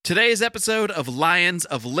Today's episode of Lions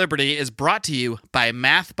of Liberty is brought to you by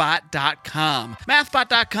MathBot.com.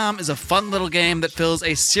 MathBot.com is a fun little game that fills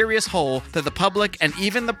a serious hole that the public and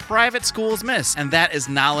even the private schools miss, and that is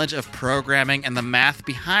knowledge of programming and the math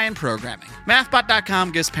behind programming.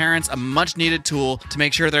 MathBot.com gives parents a much-needed tool to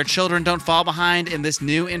make sure their children don't fall behind in this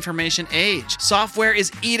new information age. Software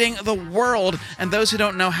is eating the world, and those who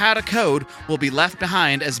don't know how to code will be left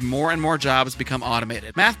behind as more and more jobs become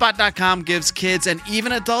automated. MathBot.com gives kids and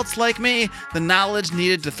even adults like me the knowledge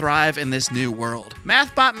needed to thrive in this new world.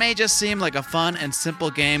 MathBot may just seem like a fun and simple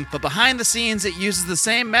game, but behind the scenes it uses the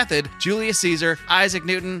same method Julius Caesar, Isaac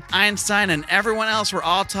Newton, Einstein, and everyone else were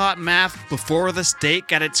all taught math before the state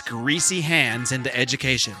got its greasy hands into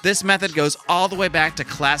education. This method goes all the way back to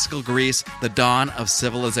classical Greece, the dawn of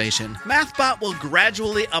civilization. MathBot will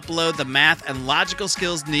gradually upload the math and logical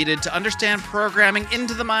skills needed to understand programming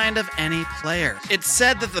into the mind of any player. It's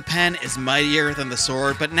said that the pen is mightier than the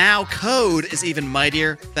sword, but now code is even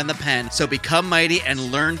mightier than the pen. So become mighty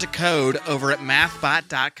and learn to code over at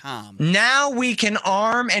mathbot.com. Now we can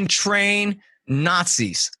arm and train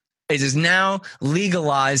Nazis. It is now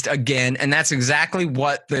legalized again, and that's exactly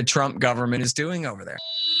what the Trump government is doing over there.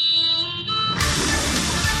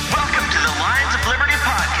 Welcome to the Lions of Liberty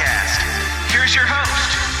podcast. Here's your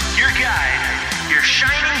host, your guide, your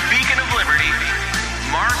shining beacon of liberty,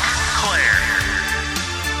 Mark Claire.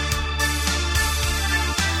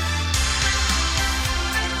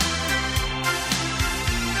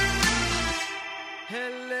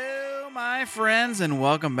 Hello, my friends, and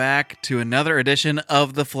welcome back to another edition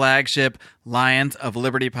of the flagship Lions of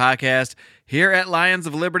Liberty podcast. Here at Lions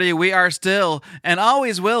of Liberty, we are still and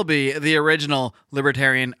always will be the original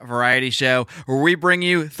libertarian variety show where we bring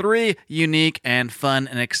you 3 unique and fun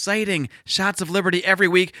and exciting shots of liberty every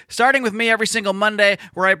week, starting with me every single Monday,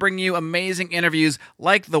 where I bring you amazing interviews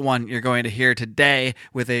like the one you're going to hear today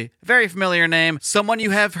with a very familiar name, someone you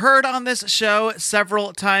have heard on this show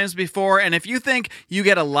several times before. And if you think you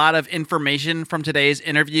get a lot of information from today's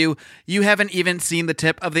interview, you haven't even seen the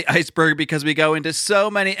tip of the iceberg, because we go into so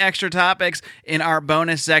many extra topics in our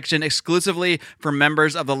bonus section exclusively for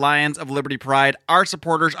members of the Lions of Liberty Pride, our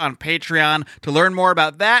supporters on Patreon. To learn more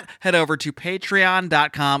about that, head over to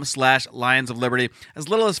patreon.com/Lions of Liberty. As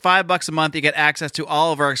little as $5 a month, you get access to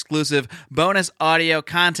all of our exclusive bonus audio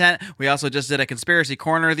content. We also just did a Conspiracy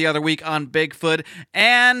Corner the other week on Bigfoot,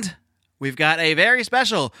 and we've got a very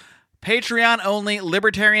special Patreon-only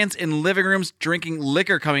Libertarians in Living Rooms Drinking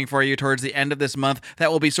Liquor coming for you towards the end of this month.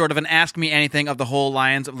 That will be sort of an Ask Me Anything of the whole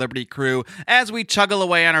Lions of Liberty crew as we chuggle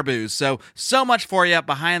away on our booze. So much for you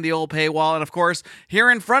behind the old paywall. And of course, here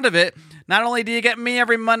in front of it, not only do you get me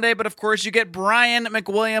every Monday, but of course you get Brian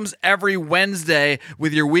McWilliams every Wednesday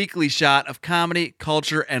with your weekly shot of comedy,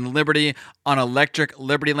 culture, and liberty on Electric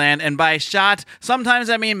Liberty Land. And by shot, sometimes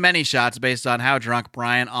I mean many shots based on how drunk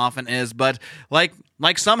Brian often is. But like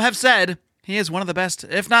some have said, he is one of the best,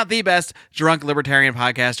 if not the best, drunk libertarian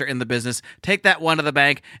podcaster in the business. Take that one to the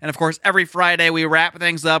bank. And of course, every Friday we wrap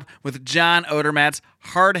things up with John Odermatt's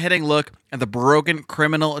hard-hitting look at the broken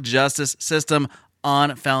criminal justice system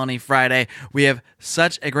on Felony Friday. We have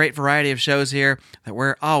such a great variety of shows here that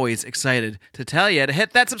we're always excited to tell you to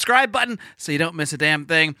hit that subscribe button so you don't miss a damn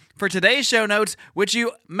thing. For today's show notes, which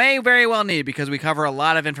you may very well need because we cover a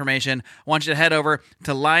lot of information, I want you to head over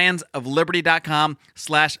to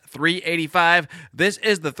lionsofliberty.com/385. This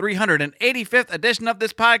is the 385th edition of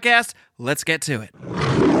this podcast. Let's get to it.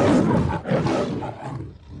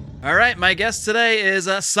 All right, my guest today is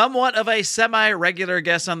somewhat of a semi-regular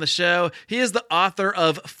guest on the show. He is the author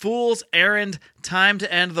of Fool's Errand, Time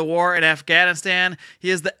to End the War in Afghanistan.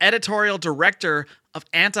 He is the editorial director of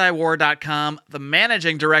antiwar.com, the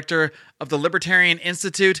managing director of the Libertarian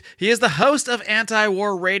Institute. He is the host of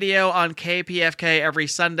Anti-War Radio on KPFK every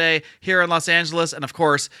Sunday here in Los Angeles. And of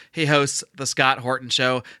course, he hosts the Scott Horton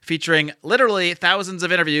Show, featuring literally thousands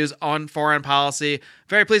of interviews on foreign policy.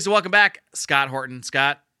 Very pleased to welcome back Scott Horton.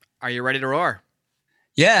 Scott, are you ready to roar?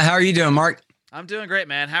 Yeah, how are you doing, Mark? I'm doing great,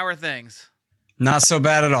 man. How are things? Not so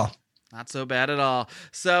bad at all. Not so bad at all.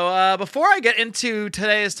 So before I get into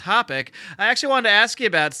today's topic, I actually wanted to ask you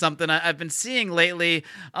about something I've been seeing lately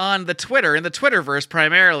on the Twitter, in the Twitterverse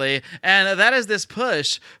primarily, and that is this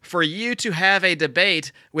push for you to have a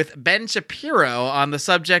debate with Ben Shapiro on the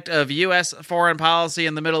subject of U.S. foreign policy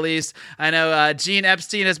in the Middle East. I know Gene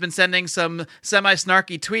Epstein has been sending some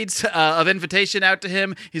semi-snarky tweets of invitation out to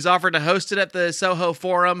him. He's offered to host it at the Soho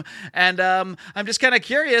Forum, and I'm just kind of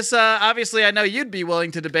curious. Obviously, I know you'd be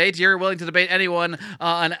willing to debate. You're willing to debate anyone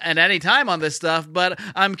at any time on this stuff, but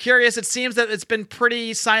I'm curious. It seems that it's been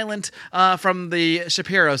pretty silent from the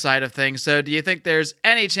Shapiro side of things. So do you think there's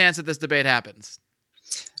any chance that this debate happens?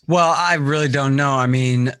 Well, I really don't know. I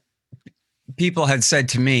mean, people had said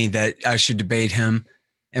to me that I should debate him.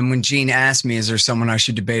 And when Gene asked me, is there someone I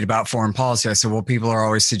should debate about foreign policy? I said, well, people are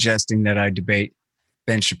always suggesting that I debate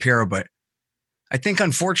Ben Shapiro. But I think,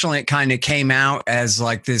 unfortunately, it kind of came out as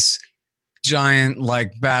like this giant,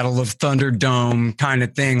 like Battle of Thunderdome kind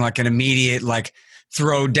of thing, like an immediate, like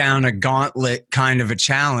throw down a gauntlet kind of a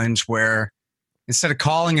challenge where instead of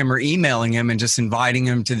calling him or emailing him and just inviting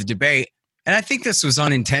him to the debate, and I think this was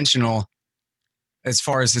unintentional as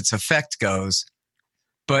far as its effect goes,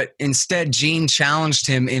 but instead Gene challenged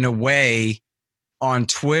him in a way on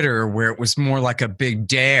Twitter where it was more like a big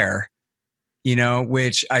dare,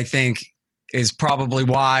 which I think is probably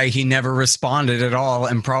why he never responded at all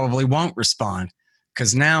and probably won't respond.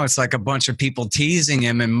 Because now it's like a bunch of people teasing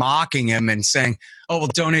him and mocking him and saying, oh, well,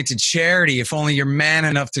 donate to charity if only you're man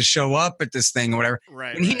enough to show up at this thing or whatever.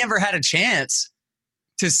 Right. And he never had a chance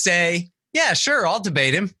to say, yeah, sure, I'll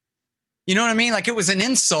debate him. You know what I mean? Like it was an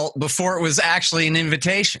insult before it was actually an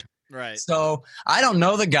invitation. Right. So I don't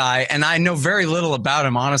know the guy and I know very little about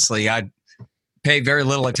him, honestly. I pay very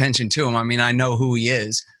little attention to him. I mean, I know who he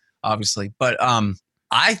is, obviously. But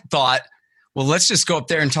I thought, well, let's just go up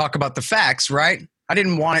there and talk about the facts, right? I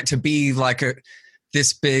didn't want it to be like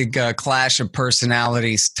this big clash of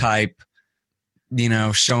personalities type,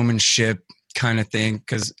 showmanship kind of thing.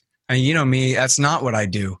 Because, you know me, that's not what I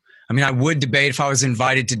do. I mean, I would debate if I was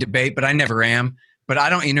invited to debate, but I never am. But I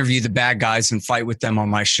don't interview the bad guys and fight with them on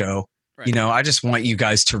my show. Right. I just want you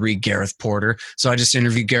guys to read Gareth Porter. So I just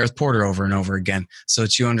interview Gareth Porter over and over again so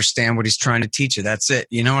that you understand what he's trying to teach you. That's it.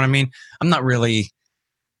 You know what I mean? I don't really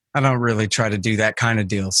try to do that kind of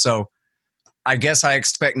deal. So I guess I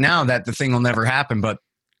expect now that the thing will never happen, but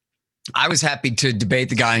I was happy to debate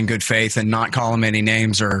the guy in good faith and not call him any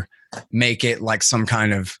names or make it like some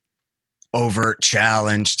kind of overt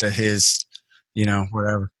challenge to his,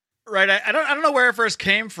 whatever. Right. I don't know where it first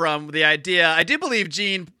came from, the idea. I did believe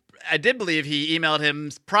he emailed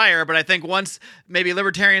him prior, but I think once maybe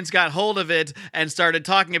libertarians got hold of it and started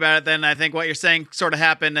talking about it, then I think what you're saying sort of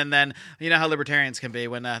happened. And then you know how libertarians can be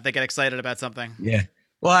when they get excited about something. Yeah.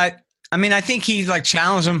 Well, I mean, I think he like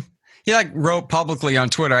challenged him. He like wrote publicly on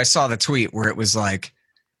Twitter. I saw the tweet where it was like,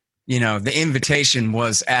 the invitation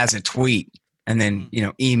was as a tweet and then,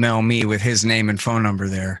 email me with his name and phone number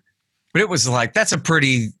there. But it was like, that's a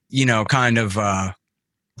pretty, kind of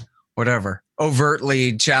whatever,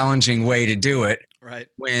 overtly challenging way to do it. Right.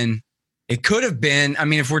 When it could have been, I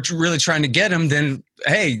mean, if we're really trying to get him, then,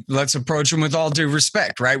 hey, let's approach him with all due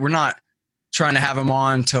respect, right? We're not trying to have him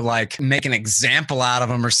on to like make an example out of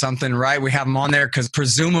him or something, right? We have him on there because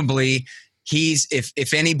presumably he's,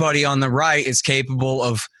 if anybody on the right is capable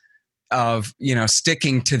of,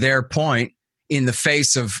 sticking to their point in the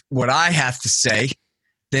face of what I have to say,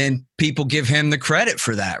 then people give him the credit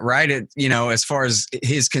for that, right? As far as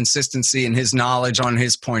his consistency and his knowledge on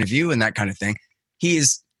his point of view and that kind of thing, he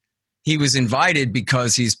was invited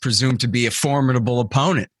because he's presumed to be a formidable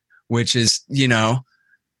opponent, which is,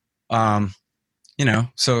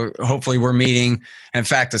 so hopefully we're meeting. In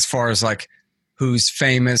fact, as far as like who's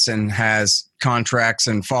famous and has contracts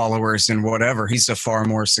and followers and whatever, he's a far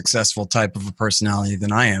more successful type of a personality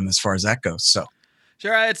than I am as far as that goes. So.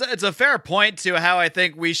 Sure, it's a fair point to how I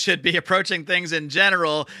think we should be approaching things in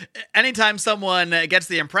general. Anytime someone gets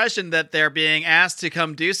the impression that they're being asked to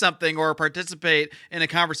come do something or participate in a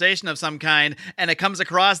conversation of some kind, and it comes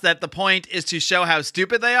across that the point is to show how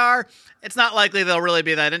stupid they are, it's not likely they'll really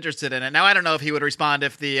be that interested in it. Now, I don't know if he would respond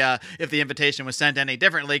if the invitation was sent any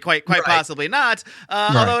differently. Quite right. Possibly not.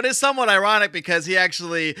 Right. Although it is somewhat ironic because he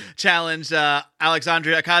actually challenged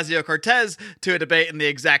Alexandria Ocasio-Cortez to a debate in the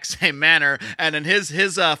exact same manner, and then his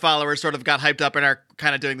followers sort of got hyped up and are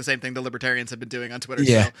kind of doing the same thing the libertarians have been doing on Twitter.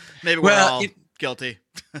 Yeah. So maybe we're all guilty.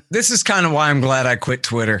 This is kind of why I'm glad I quit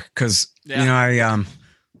Twitter because it's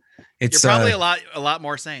you're probably a lot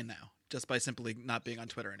more sane now just by simply not being on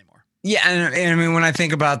Twitter anymore. Yeah, and I mean, when I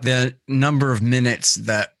think about the number of minutes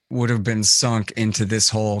that would have been sunk into this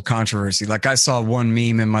whole controversy, like I saw one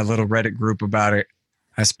meme in my little Reddit group about it.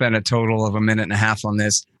 I spent a total of 1.5 minutes on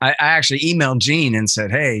this. I actually emailed Gene and said,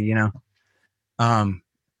 hey,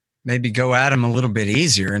 maybe go at him a little bit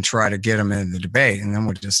easier and try to get him in the debate. And then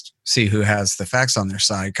we'll just see who has the facts on their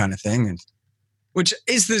side kind of thing. And which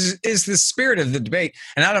is the spirit of the debate.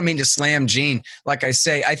 And I don't mean to slam Gene. Like I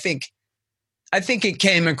say, I think it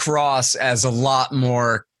came across as a lot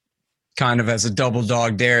more kind of as a double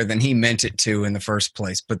dog dare than he meant it to in the first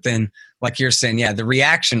place. But then, like you're saying, yeah, the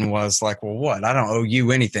reaction was like, well, what? I don't owe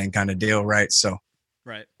you anything kind of deal, right? So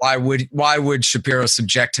right. Why would Shapiro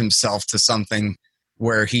subject himself to something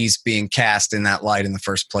where he's being cast in that light in the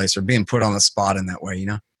first place or being put on the spot in that way,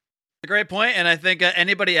 great point, and I think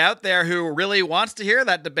anybody out there who really wants to hear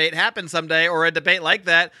that debate happen someday, or a debate like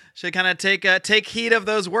that, should kind of take heed of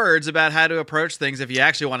those words about how to approach things if you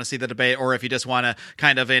actually want to see the debate, or if you just want to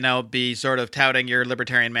kind of be sort of touting your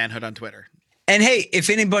libertarian manhood on Twitter. And hey, if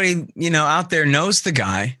anybody out there knows the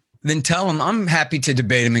guy, then tell him I'm happy to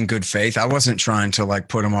debate him in good faith. I wasn't trying to like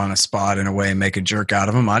put him on a spot in a way and make a jerk out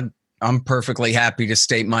of him. I'm perfectly happy to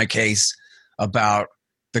state my case about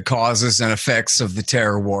the causes and effects of the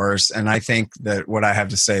terror wars. And I think that what I have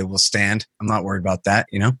to say will stand. I'm not worried about that,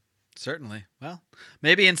 Certainly. Well,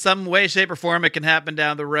 maybe in some way, shape, or form it can happen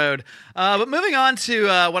down the road. But moving on to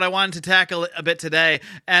what I wanted to tackle a bit today.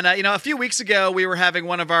 And, a few weeks ago, we were having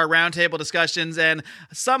one of our roundtable discussions, and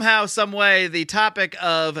somehow, some way, the topic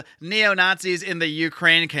of neo-Nazis in the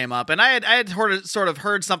Ukraine came up. And I had sort of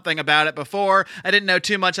heard something about it before. I didn't know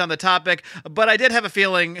too much on the topic, but I did have a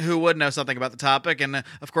feeling who would know something about the topic. And,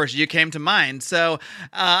 of course, you came to mind. So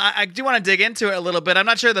I do want to dig into it a little bit. I'm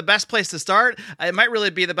not sure the best place to start. It might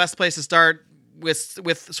really be the best place to start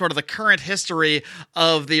with sort of the current history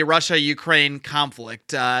of the Russia-Ukraine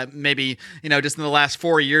conflict, maybe, just in the last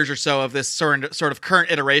 4 years or so of this sort of current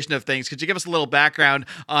iteration of things. Could you give us a little background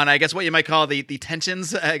on, I guess, what you might call the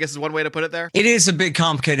tensions, I guess is one way to put it there? It is a big,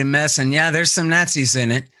 complicated mess. And yeah, there's some Nazis in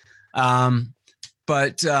it.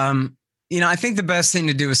 But I think the best thing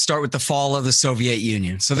to do is start with the fall of the Soviet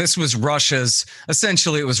Union. So this was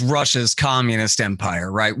essentially it was Russia's communist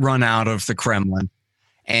empire, right? Run out of the Kremlin.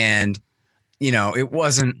 And it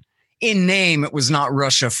wasn't in name. It was not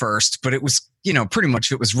Russia first, but it was, pretty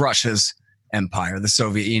much it was Russia's empire, the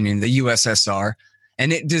Soviet Union, the USSR,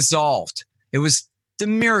 and it dissolved. It was the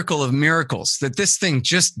miracle of miracles that this thing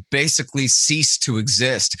just basically ceased to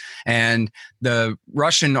exist. And the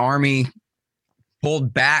Russian army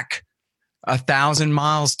pulled back 1,000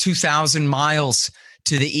 miles, 2,000 miles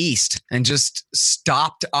to the east and just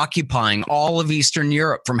stopped occupying all of Eastern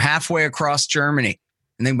Europe from halfway across Germany.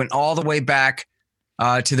 And they went all the way back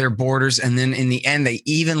to their borders. And then in the end, they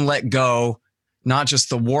even let go, not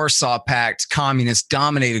just the Warsaw Pact,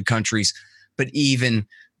 communist-dominated countries, but even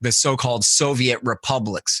the so-called Soviet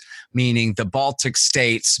republics, meaning the Baltic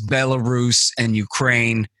states, Belarus, and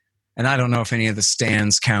Ukraine. And I don't know if any of the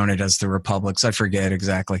stands counted as the republics. I forget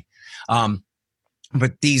exactly.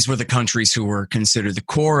 But these were the countries who were considered the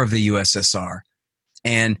core of the USSR.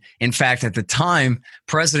 And in fact, at the time,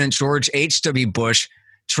 President George H.W. Bush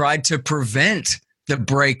tried to prevent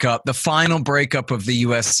the final breakup of the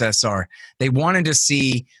USSR. They wanted to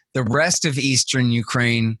see the rest of Eastern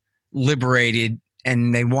Ukraine liberated,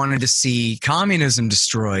 and they wanted to see communism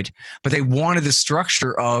destroyed, but they wanted the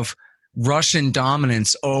structure of Russian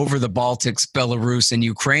dominance over the Baltics, Belarus, and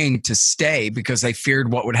Ukraine to stay because they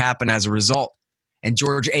feared what would happen as a result. And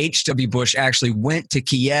George H.W. Bush actually went to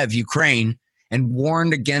Kiev, Ukraine, and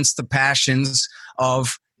warned against the passions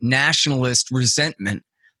of nationalist resentment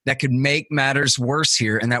that could make matters worse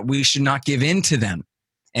here and that we should not give in to them.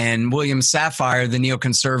 And William Safire, the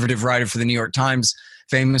neoconservative writer for the New York Times,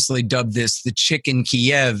 famously dubbed this the Chicken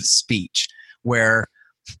Kiev speech, where,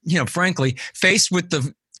 frankly, faced with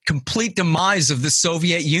the complete demise of the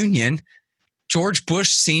Soviet Union, George Bush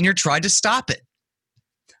Sr. tried to stop it.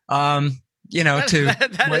 That in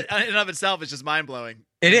and of itself is just mind-blowing.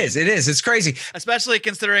 It is. It's crazy. Especially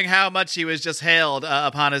considering how much he was just hailed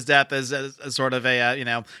upon his death as sort of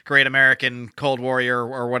a, great American Cold Warrior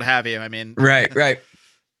or what have you. I mean. Right.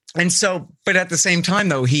 And so, but at the same time,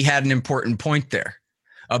 though, he had an important point there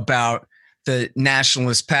about the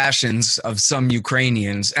nationalist passions of some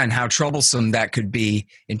Ukrainians and how troublesome that could be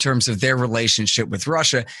in terms of their relationship with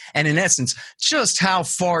Russia. And in essence, just how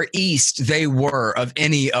far east they were of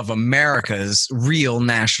any of America's real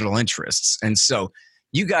national interests. And so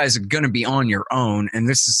you guys are going to be on your own. And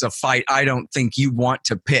this is a fight I don't think you want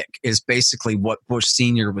to pick, is basically what Bush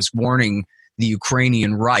Sr. was warning the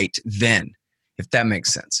Ukrainian right then, if that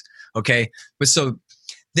makes sense. Okay. But so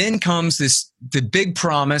then comes the big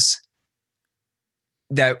promise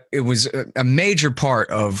that it was a major part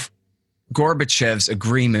of Gorbachev's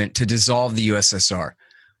agreement to dissolve the USSR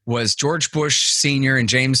was George Bush Sr. and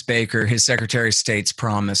James Baker, his Secretary of State's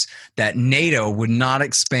promise that NATO would not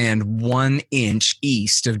expand 1 inch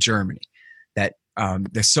east of Germany, that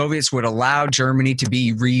the Soviets would allow Germany to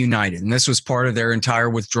be reunited. And this was part of their entire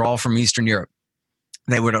withdrawal from Eastern Europe.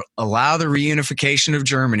 They would allow the reunification of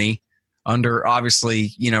Germany under,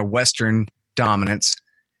 obviously, Western dominance.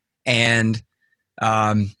 And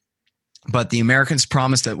but the Americans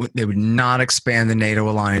promised that they would not expand the NATO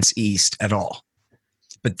alliance east at all.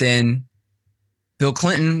 But then Bill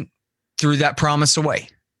Clinton threw that promise away.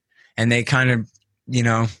 And they kind of,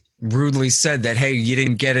 rudely said that, hey, you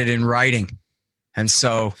didn't get it in writing. And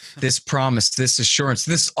so this promise, this assurance,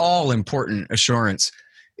 this all important assurance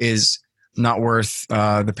is not worth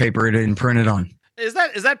the paper it didn't print it on. Is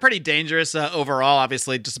that pretty dangerous overall?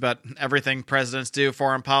 Obviously, just about everything presidents do,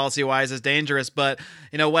 foreign policy wise, is dangerous. But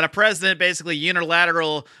when a president basically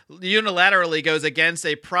unilaterally goes against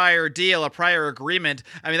a prior deal, a prior agreement,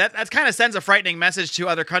 I mean that kind of sends a frightening message to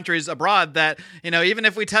other countries abroad that even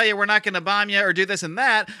if we tell you we're not going to bomb you or do this and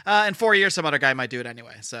that, in 4 years some other guy might do it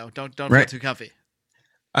anyway. So don't feel too comfy.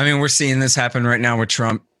 I mean, we're seeing this happen right now with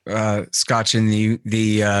Trump scotching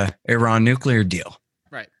the Iran nuclear deal.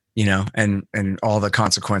 And all the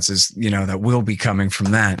consequences, that will be coming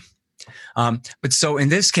from that. But so in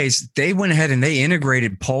this case, they went ahead and they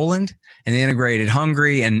integrated Poland and they integrated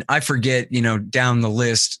Hungary. And I forget, down the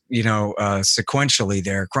list, sequentially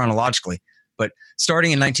there, chronologically. But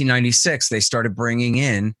starting in 1996, they started bringing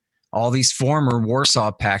in all these former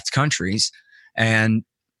Warsaw Pact countries and,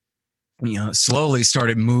 slowly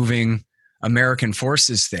started moving American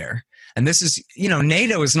forces there. And this is,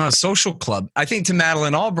 NATO is not a social club. I think to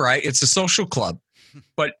Madeleine Albright, it's a social club,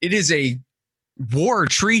 but it is a war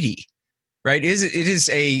treaty, right? It is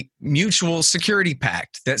a mutual security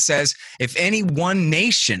pact that says if any one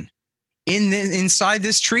nation inside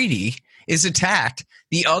this treaty is attacked,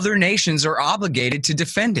 the other nations are obligated to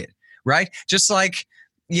defend it, right? Just like,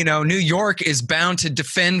 New York is bound to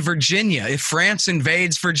defend Virginia. If France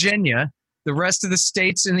invades Virginia, the rest of the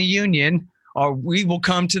states in the Union we will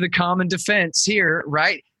come to the common defense here,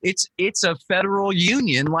 right? It's a federal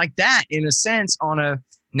union like that, in a sense, on a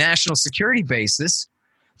national security basis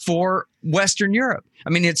for Western Europe. I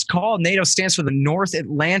mean, it's called, NATO stands for the North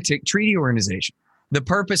Atlantic Treaty Organization. The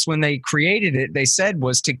purpose when they created it, they said,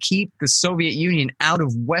 was to keep the Soviet Union out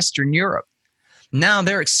of Western Europe. Now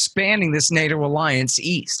they're expanding this NATO alliance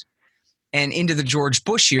east. And into the George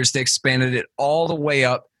Bush years, they expanded it all the way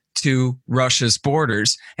up to Russia's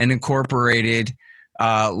borders and incorporated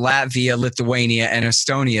Latvia, Lithuania, and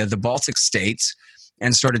Estonia, the Baltic states,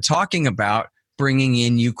 and started talking about bringing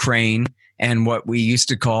in Ukraine and what we used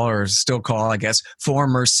to call, or still call, I guess,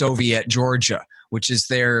 former Soviet Georgia, which is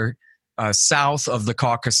there south of the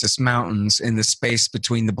Caucasus Mountains in the space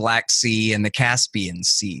between the Black Sea and the Caspian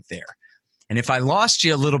Sea there. And if I lost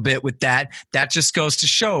you a little bit with that, that just goes to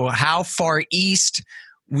show how far east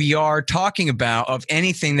we are talking about of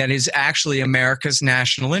anything that is actually America's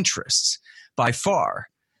national interests by far.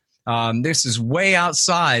 This is way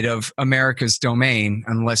outside of America's domain,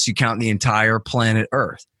 unless you count the entire planet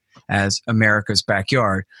Earth as America's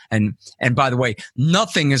backyard. And by the way,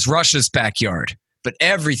 nothing is Russia's backyard, but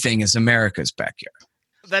everything is America's backyard.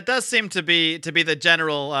 That does seem to be the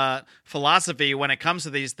general philosophy when it comes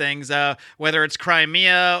to these things, whether it's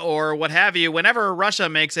Crimea or what have you. Whenever Russia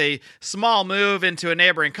makes a small move into a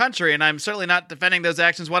neighboring country, and I'm certainly not defending those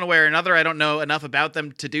actions one way or another, I don't know enough about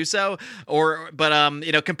them to do so.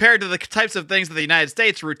 But compared to the types of things that the United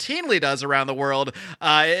States routinely does around the world,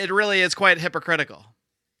 it really is quite hypocritical.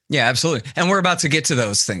 Yeah, absolutely. And we're about to get to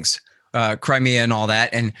those things, Crimea and all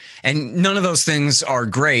that, and none of those things are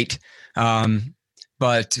great.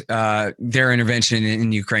 But their intervention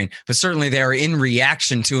in Ukraine. But certainly they are in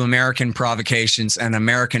reaction to American provocations and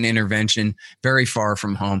American intervention very far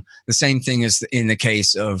from home. The same thing is in the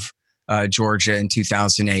case of Georgia in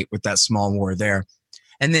 2008 with that small war there.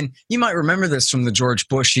 And then you might remember this from the George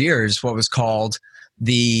Bush years, what was called and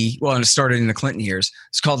it started in the Clinton years.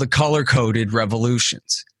 It's called the color-coded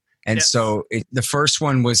revolutions. And yes. So the first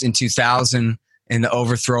one was in 2000 in the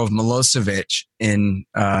overthrow of Milosevic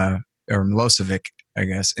Milosevic, I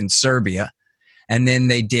guess, in Serbia. And then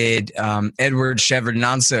they did Edward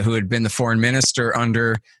Shevardnadze, who had been the foreign minister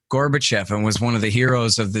under Gorbachev and was one of the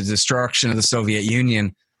heroes of the destruction of the Soviet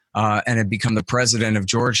Union and had become the president of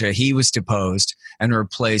Georgia. He was deposed and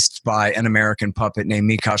replaced by an American puppet named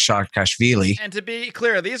Mikhail Saakashvili. And to be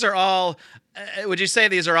clear, these are all, would you say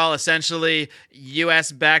these are all essentially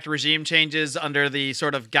U.S.-backed regime changes under the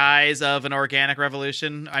sort of guise of an organic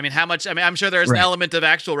revolution? I mean, I'm sure there's an element of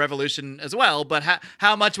actual revolution as well, but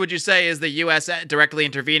how much would you say is the U.S. directly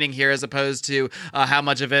intervening here as opposed to how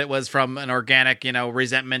much of it was from an organic,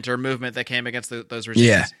 resentment or movement that came against those regimes?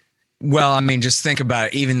 Yeah. Well, I mean, just think about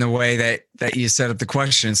it. Even the way that you set up the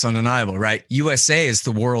question, it's undeniable, right? USA is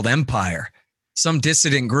the world empire. Some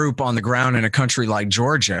dissident group on the ground in a country like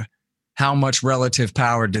Georgia, how much relative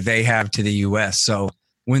power do they have to the U.S.? So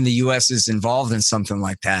when the U.S. is involved in something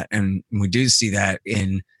like that, and we do see that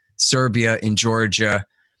in Serbia, in Georgia,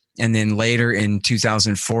 and then later in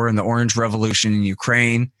 2004 in the Orange Revolution in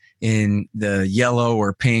Ukraine, in the yellow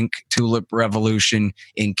or pink tulip revolution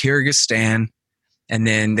in Kyrgyzstan, and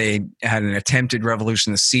then they had an attempted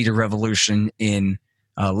revolution, the Cedar Revolution in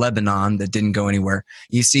Lebanon that didn't go anywhere.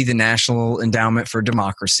 You see the National Endowment for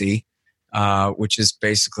Democracy, which is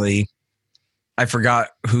basically, I forgot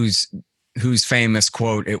whose famous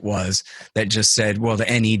quote it was that just said, well, the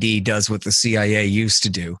NED does what the CIA used to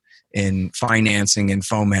do in financing and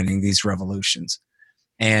fomenting these revolutions.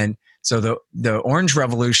 And so the Orange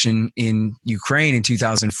Revolution in Ukraine in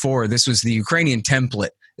 2004, this was the Ukrainian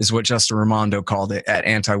template, is what Justin Raimondo called it at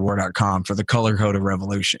antiwar.com for the color-coded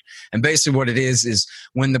revolution. And basically what it is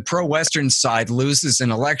when the pro-Western side loses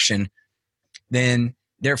an election, then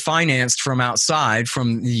they're financed from outside,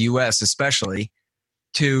 from the U.S. especially,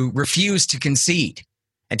 to refuse to concede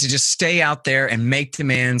and to just stay out there and make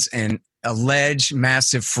demands and allege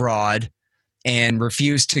massive fraud and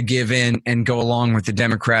refuse to give in and go along with the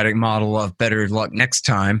democratic model of better luck next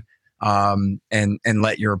time, and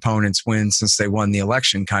let your opponents win since they won the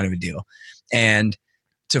election kind of a deal. And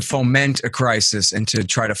to foment a crisis and to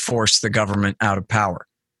try to force the government out of power.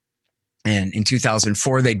 And in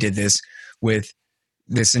 2004, they did this with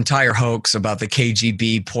this entire hoax about the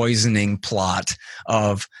KGB poisoning plot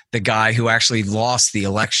of the guy who actually lost the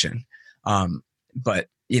election. But,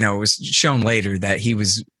 it was shown later that he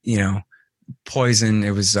was, poisoned.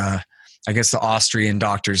 It was, I guess the Austrian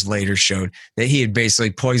doctors later showed that he had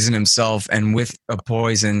basically poisoned himself, and with a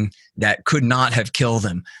poison that could not have killed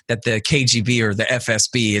him, that the KGB or the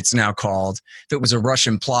FSB, it's now called, if it was a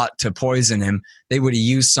Russian plot to poison him, they would have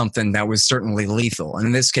used something that was certainly lethal. And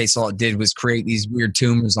in this case, all it did was create these weird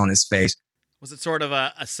tumors on his face. Was it sort of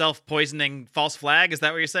a self-poisoning false flag? Is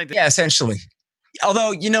that what you're saying? Yeah, essentially.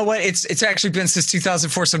 Although, you know what, it's actually been since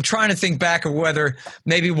 2004, so I'm trying to think back of whether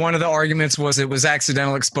maybe one of the arguments was it was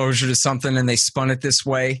accidental exposure to something and they spun it this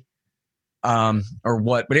way, or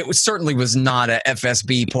what. But it certainly was not a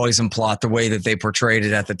FSB poison plot the way that they portrayed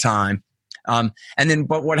it at the time. But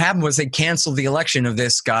what happened was they canceled the election of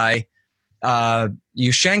this guy,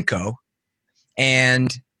 Yushchenko,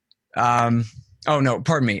 and oh, no,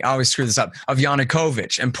 pardon me. I always screw this up. Of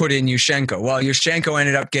Yanukovych, and put in Yushchenko. Well, Yushchenko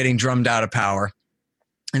ended up getting drummed out of power.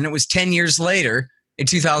 And it was 10 years later, in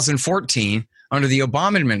 2014, under the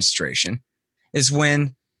Obama administration, is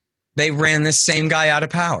when they ran this same guy out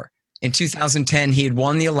of power. In 2010, he had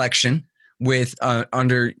won the election with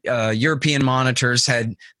under European monitors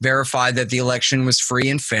had verified that the election was free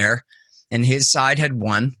and fair, and his side had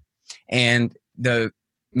won. And the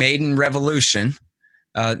Maidan Revolution,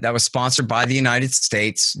 that was sponsored by the United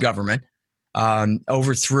States government,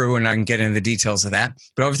 overthrew, and I can get into the details of that,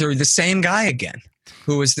 but overthrew the same guy again,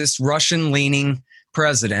 who was this Russian-leaning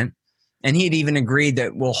president. And he had even agreed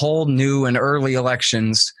that we'll hold new and early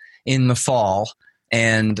elections in the fall.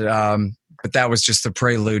 And but that was just the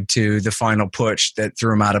prelude to the final putsch that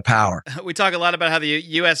threw him out of power. We talk a lot about how the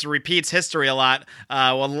U.S. repeats history a lot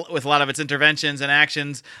with a lot of its interventions and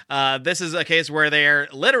actions. This is a case where they are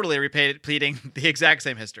literally repeating the exact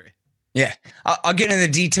same history. Yeah. I'll get into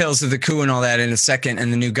the details of the coup and all that in a second,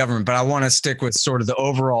 and the new government, but I want to stick with sort of the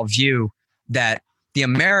overall view that the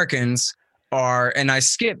Americans are, and I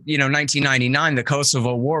skipped, 1999, the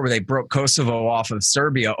Kosovo War, where they broke Kosovo off of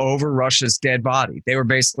Serbia over Russia's dead body. They were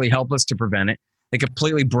basically helpless to prevent it. They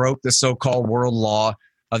completely broke the so-called world law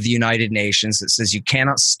of the United Nations that says you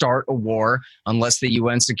cannot start a war unless the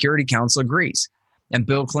UN Security Council agrees. And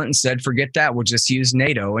Bill Clinton said, forget that, we'll just use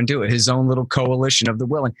NATO and do it, his own little coalition of the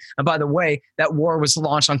willing. And by the way, that war was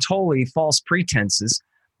launched on totally false pretenses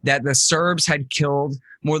that the Serbs had killed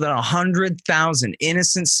more than 100,000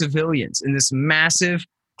 innocent civilians in this massive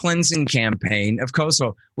cleansing campaign of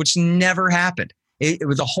Kosovo, which never happened.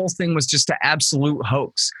 The whole thing was just an absolute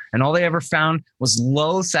hoax. And all they ever found was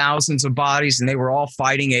low thousands of bodies, and they were all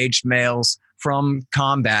fighting-aged males from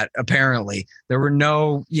combat, apparently. There were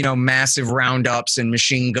no, massive roundups and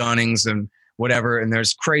machine gunnings and whatever. And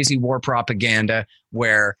there's crazy war propaganda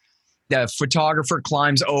where the photographer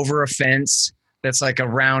climbs over a fence that's like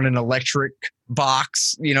around an electric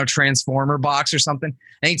box, transformer box or something.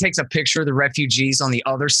 And he takes a picture of the refugees on the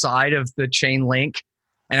other side of the chain link,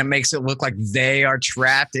 and it makes it look like they are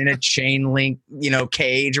trapped in a chain link,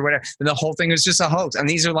 cage or whatever. And the whole thing is just a hoax. And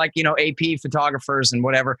these are like, AP photographers and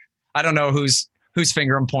whatever. I don't know whose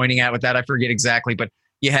finger I'm pointing at with that. I forget exactly, but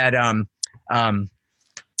you had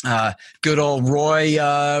good old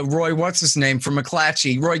Roy, what's his name, from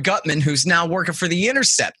McClatchy, Roy Gutman, who's now working for The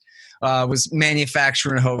Intercept, was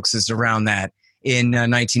manufacturing hoaxes around that in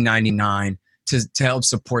 1999 to help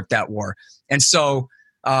support that war. And so,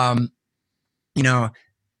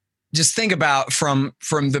 just think about from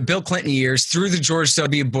the Bill Clinton years through the George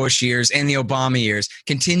W. Bush years and the Obama years,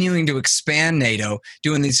 continuing to expand NATO,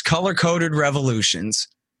 doing these color-coded revolutions,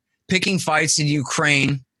 picking fights in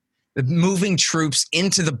Ukraine moving troops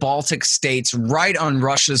into the Baltic states right on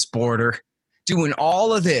Russia's border, doing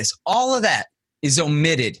all of this. All of that is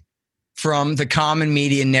omitted from the common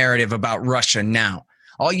media narrative about Russia now.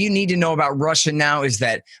 All you need to know about Russia now is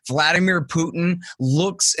that Vladimir Putin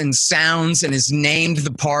looks and sounds and is named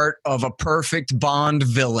the part of a perfect Bond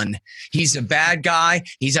villain. He's a bad guy.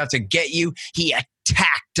 He's out to get you. He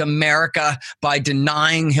attacked America by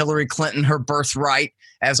denying Hillary Clinton her birthright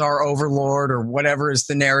as our overlord, or whatever is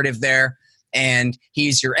the narrative there. And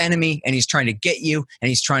he's your enemy, and he's trying to get you, and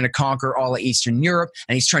he's trying to conquer all of Eastern Europe,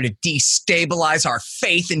 and he's trying to destabilize our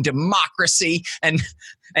faith in democracy, and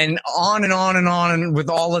on and on and on, and with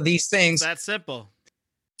all of these things. That's simple.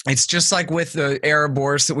 It's just like with the Arab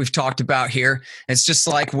wars that we've talked about here. It's just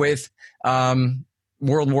like with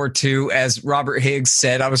World War II, as Robert Higgs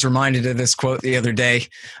said. I was reminded of this quote the other day,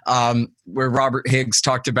 where Robert Higgs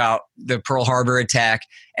talked about the Pearl Harbor attack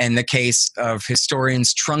and the case of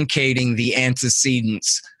historians truncating the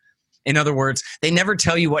antecedents. In other words, they never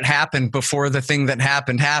tell you what happened before the thing that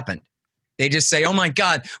happened. They just say, oh my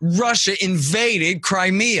God, Russia invaded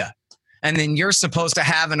Crimea. And then you're supposed to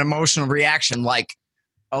have an emotional reaction like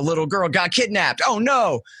a little girl got kidnapped. Oh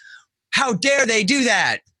no, how dare they do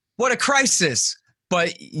that? What a crisis.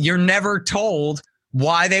 But you're never told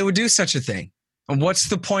why they would do such a thing. And what's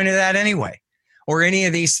the point of that anyway? Or any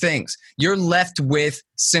of these things. You're left with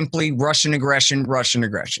simply Russian aggression.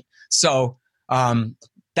 So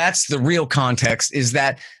that's the real context, is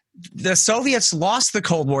that the Soviets lost the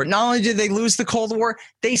Cold War. Not only did they lose the Cold War,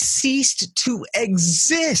 they ceased to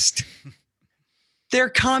exist. Their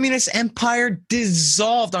communist empire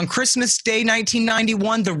dissolved. On Christmas Day,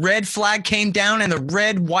 1991, the red flag came down and the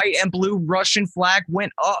red, white, and blue Russian flag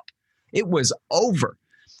went up. It was over.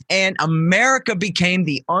 And America became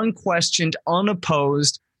the unquestioned,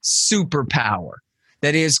 unopposed superpower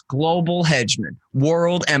that is global hegemon,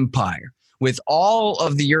 world empire, with all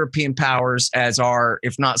of the European powers as our,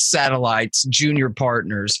 if not satellites, junior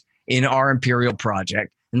partners in our imperial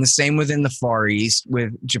project. And the same within the Far East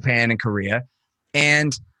with Japan and Korea.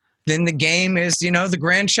 And then the game is, the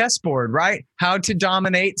grand chessboard, right? How to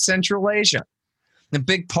dominate Central Asia. The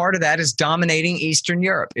big part of that is dominating Eastern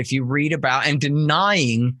Europe. If you read about and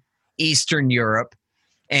denying Eastern Europe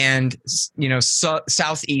and,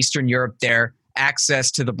 Southeastern Europe their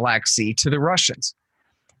access to the Black Sea to the Russians.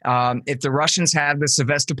 If the Russians have the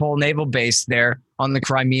Sevastopol naval base there on the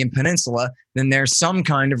Crimean Peninsula, then there's some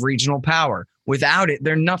kind of regional power. Without it,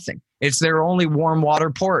 they're nothing. It's their only warm water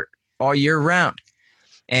port all year round.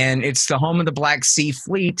 And it's the home of the Black Sea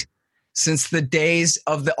Fleet since the days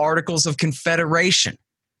of the Articles of Confederation.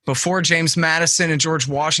 Before James Madison and George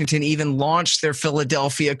Washington even launched their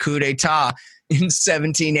Philadelphia coup d'etat in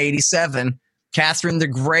 1787, Catherine the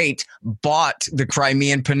Great bought the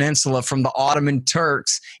Crimean Peninsula from the Ottoman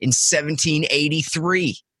Turks in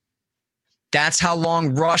 1783. That's how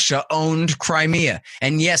long Russia owned Crimea.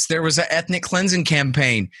 And yes, there was an ethnic cleansing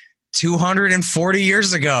campaign 240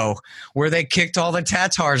 years ago where they kicked all the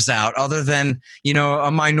Tatars out, other than,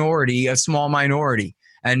 a small minority,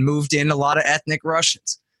 and moved in a lot of ethnic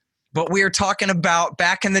Russians. But we are talking about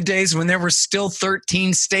back in the days when there were still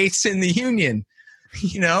 13 states in the Union.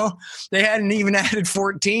 They hadn't even added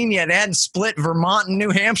 14 yet. They hadn't split Vermont and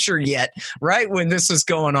New Hampshire yet, right, when this was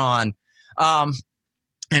going on.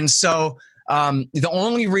 And so the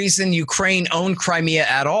only reason Ukraine owned Crimea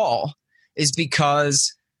at all is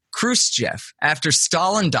because Khrushchev, after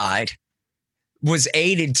Stalin died, was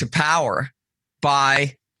aided to power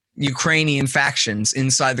by Ukrainian factions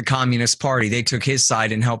inside the Communist Party. They took his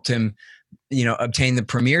side and helped him, obtain the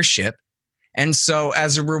premiership. And so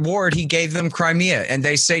as a reward, he gave them Crimea. And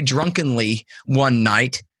they say drunkenly one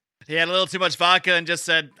night, he had a little too much vodka and just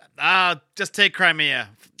said, just take Crimea.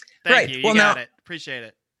 Thank you. You got it. Appreciate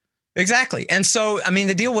it. Exactly. And so,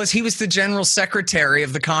 the deal was he was the general secretary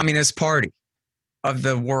of the Communist Party of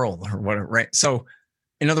the world, or whatever, right? So,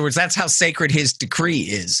 in other words, that's how sacred his decree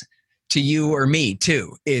is to you or me,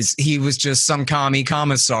 too, is he was just some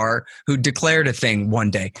commissar who declared a thing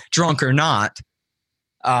one day, drunk or not.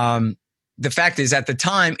 The fact is, at the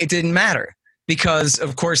time, it didn't matter because,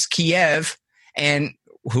 of course, Kiev and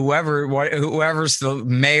whoever's the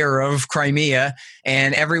mayor of Crimea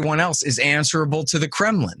and everyone else is answerable to the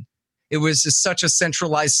Kremlin. It was just such a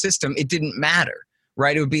centralized system, it didn't matter,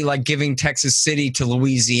 right? It would be like giving Texas City to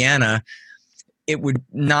Louisiana. It would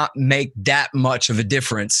not make that much of a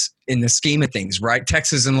difference in the scheme of things, right?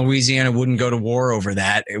 Texas and Louisiana wouldn't go to war over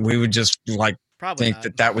that. We would just Probably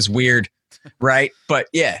think that was weird. Right. But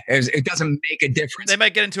yeah, it doesn't make a difference. They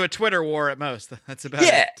might get into a Twitter war at most. That's about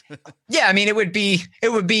it. Yeah. It would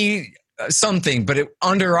be something, but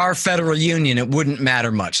under our federal union, it wouldn't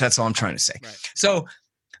matter much. That's all I'm trying to say. Right. So,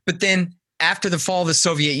 but then after the fall of the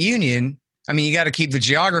Soviet Union, I mean, you got to keep the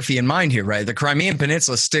geography in mind here, right? The Crimean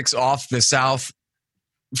Peninsula sticks off the south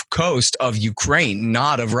coast of Ukraine,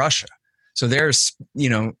 not of Russia. So there's,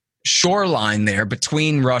 shoreline there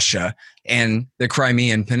between Russia and the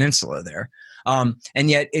Crimean Peninsula there. And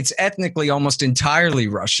yet it's ethnically almost entirely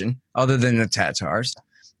Russian, other than the Tatars.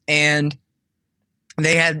 And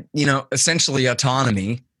they had, essentially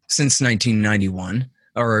autonomy since 1991,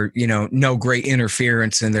 or, no great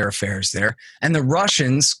interference in their affairs there. And the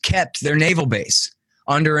Russians kept their naval base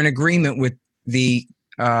under an agreement with the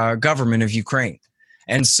government of Ukraine.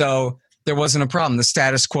 And so there wasn't a problem. The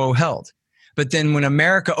status quo held. But then when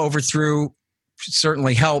America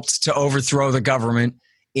certainly helped to overthrow the government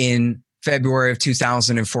in February of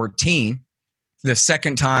 2014, the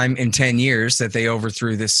second time in 10 years that they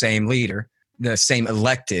overthrew this same leader, the same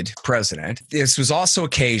elected president. This was also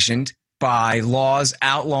occasioned by laws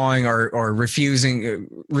outlawing or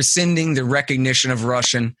rescinding the recognition of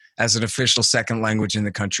Russian as an official second language in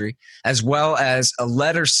the country, as well as a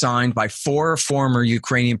letter signed by 4 former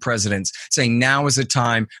Ukrainian presidents saying now is the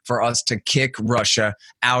time for us to kick Russia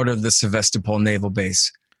out of the Sevastopol naval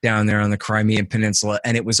base down there on the Crimean Peninsula.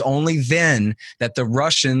 And it was only then that the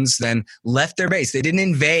Russians then left their base. They didn't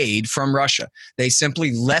invade from Russia. They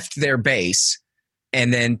simply left their base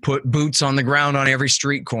and then put boots on the ground on every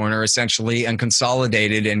street corner, essentially, and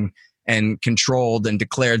consolidated and controlled and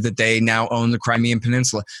declared that they now own the Crimean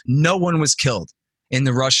Peninsula. No one was killed in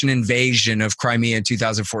the Russian invasion of Crimea in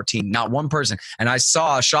 2014. Not one person. And I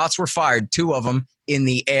saw shots were fired, 2 of them in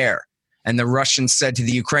the air. And the Russians said to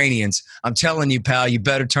the Ukrainians, I'm telling you, pal, you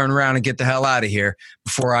better turn around and get the hell out of here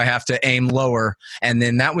before I have to aim lower. And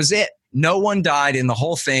then that was it. No one died in the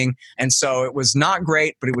whole thing. And so it was not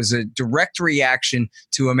great, but it was a direct reaction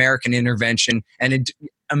to American intervention and a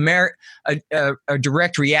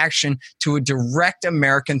direct reaction to a direct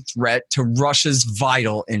American threat to Russia's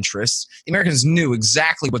vital interests. The Americans knew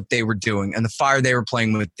exactly what they were doing and the fire they were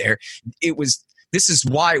playing with there. This is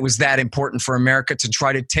why it was that important for America to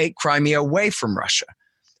try to take Crimea away from Russia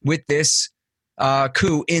with this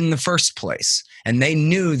coup in the first place. And they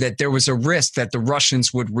knew that there was a risk that the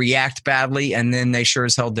Russians would react badly, and then they sure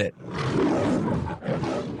as hell did.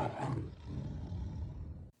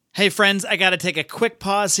 Hey friends, I got to take a quick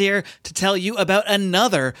pause here to tell you about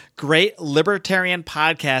another great libertarian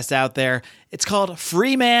podcast out there. It's called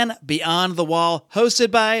Free Man Beyond the Wall,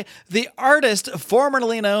 hosted by the artist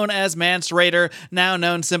formerly known as Mance Raider, now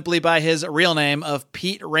known simply by his real name of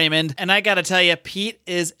Pete Raymond. And I gotta tell you, Pete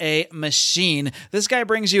is a machine. This guy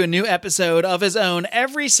brings you a new episode of his own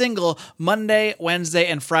every single Monday, Wednesday,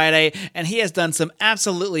 and Friday, and he has done some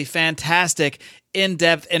absolutely fantastic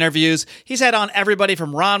in-depth interviews. He's had on everybody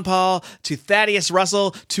from Ron Paul to Thaddeus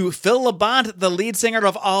Russell to Phil Labonte, the lead singer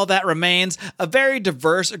of All That Remains, a very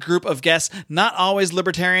diverse group of guests, not always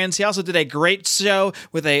libertarians. He also did a great show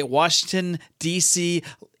with a Washington, D.C.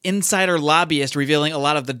 insider lobbyist revealing a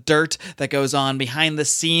lot of the dirt that goes on behind the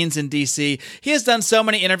scenes in DC. He has done so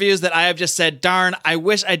many interviews that I have just said, darn, I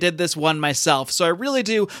wish I did this one myself. So I really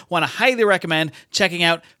do want to highly recommend checking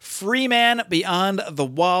out Free Man Beyond the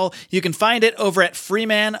Wall. You can find it over at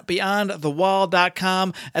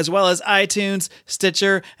freemanbeyondthewall.com, as well as iTunes,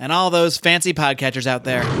 Stitcher, and all those fancy podcatchers out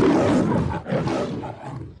there.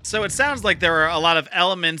 So it sounds like there are a lot of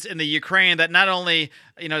elements in the Ukraine that not only,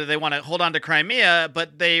 they want to hold on to Crimea,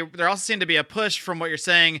 but there also seem to be a push from what you're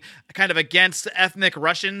saying, kind of against ethnic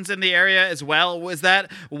Russians in the area as well. Was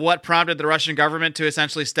that what prompted the Russian government to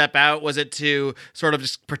essentially step out? Was it to sort of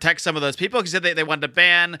just protect some of those people? Because they wanted to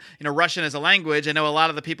ban, Russian as a language. I know a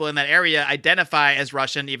lot of the people in that area identify as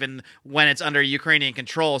Russian even when it's under Ukrainian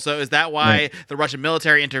control. So is that why the Russian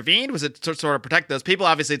military intervened? Was it to sort of protect those people?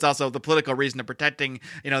 Obviously, it's also the political reason of protecting,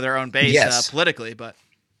 their own base politically, but.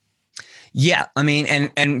 Yeah, I mean,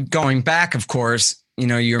 and going back, of course,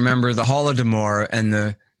 you remember the Holodomor and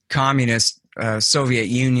the communist Soviet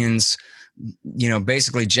Union's,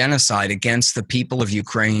 basically genocide against the people of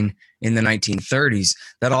Ukraine in the 1930s.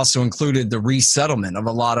 That also included the resettlement of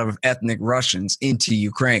a lot of ethnic Russians into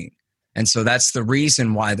Ukraine. And so that's the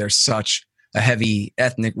reason why there's such a heavy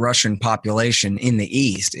ethnic Russian population in the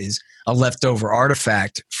East, is a leftover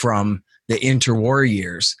artifact from the interwar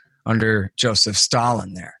years under Joseph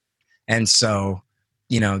Stalin there. And so,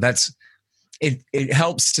 that's it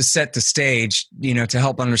helps to set the stage, to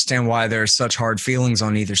help understand why there are such hard feelings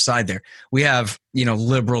on either side there. We have,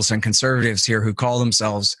 liberals and conservatives here who call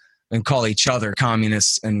themselves and call each other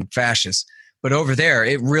communists and fascists. But over there,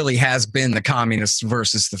 it really has been the communists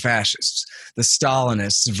versus the fascists, the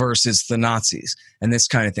Stalinists versus the Nazis. And this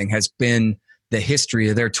kind of thing has been the history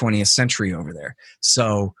of their 20th century over there.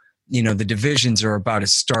 So, you know, the divisions are about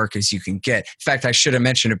as stark as you can get. In fact, I should have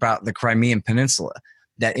mentioned about the Crimean Peninsula,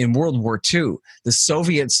 that in World War II, the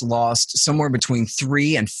Soviets lost somewhere between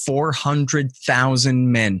 300,000 and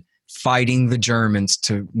 400,000 men fighting the Germans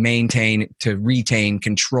to retain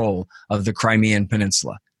control of the Crimean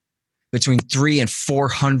Peninsula. Between 300,000 and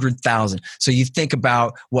 400,000. So you think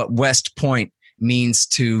about what West Point means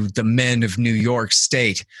to the men of New York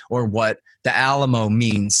State, or what the Alamo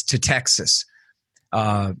means to Texas.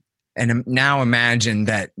 And now imagine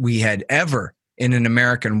that we had ever, in an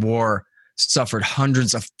American war, suffered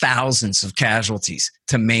hundreds of thousands of casualties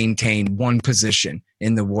to maintain one position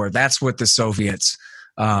in the war. That's what the Soviets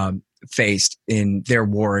faced in their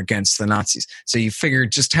war against the Nazis. So you figure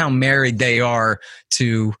just how married they are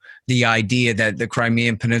to the idea that the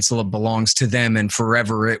Crimean Peninsula belongs to them and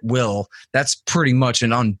forever it will. That's pretty much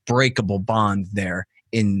an unbreakable bond there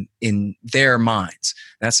in their minds.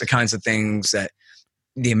 That's the kinds of things that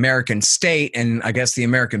the American state and I guess the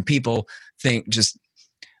American people think just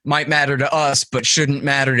might matter to us, but shouldn't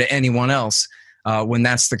matter to anyone else when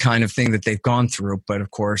that's the kind of thing that they've gone through. But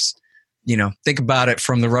of course, you know, think about it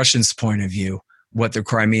from the Russians' point of view, what the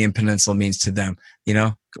Crimean Peninsula means to them. You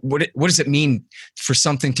know, what does it mean for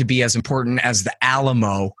something to be as important as the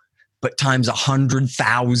Alamo, but times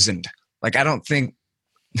 100,000? Like, I don't think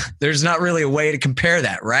there's not really a way to compare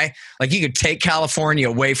that, right? Like, you could take California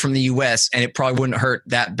away from the U.S. and it probably wouldn't hurt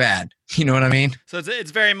that bad. You know what I mean? So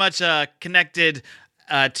it's very much connected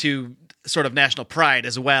to sort of national pride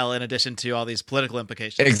as well, in addition to all these political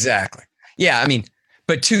implications. Exactly. Yeah, I mean,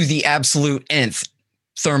 but to the absolute nth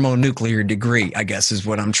thermonuclear degree, I guess, is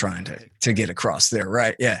what I'm trying to get across there,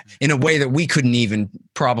 right? Yeah, in a way that we couldn't even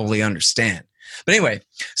probably understand. But anyway,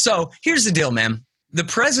 so here's the deal, man. The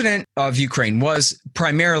president of Ukraine was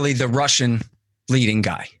primarily the Russian leading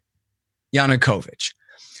guy, Yanukovych.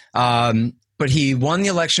 But he won the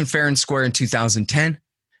election fair and square in 2010. And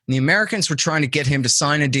the Americans were trying to get him to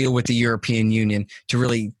sign a deal with the European Union to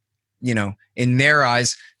really, you know, in their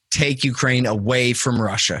eyes, take Ukraine away from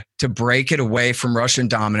Russia, to break it away from Russian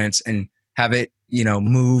dominance and have it, you know,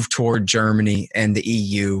 move toward Germany and the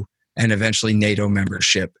EU and eventually NATO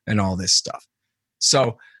membership and all this stuff.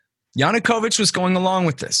 So Yanukovych was going along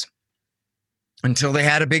with this until they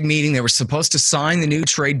had a big meeting. They were supposed to sign the new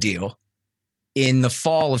trade deal in the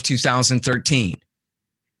fall of 2013.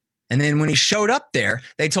 And then when he showed up there,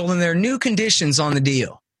 they told him there are new conditions on the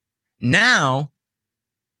deal. Now,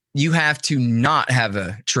 you have to not have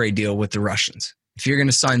a trade deal with the Russians. If you're going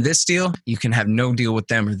to sign this deal, you can have no deal with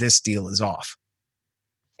them or this deal is off.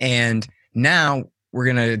 And now we're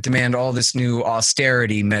going to demand all this new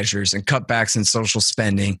austerity measures and cutbacks in social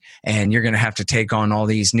spending. And you're going to have to take on all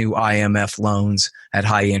these new IMF loans at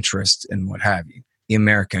high interest and what have you, the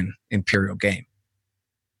American imperial game.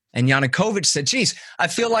 And Yanukovych said, geez, I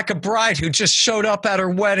feel like a bride who just showed up at her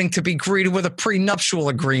wedding to be greeted with a prenuptial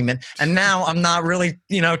agreement. And now I'm not really,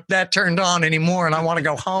 you know, that turned on anymore and I want to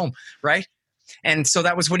go home, right? And so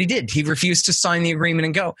that was what he did. He refused to sign the agreement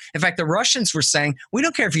and go. In fact, the Russians were saying, we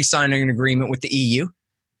don't care if you sign an agreement with the EU,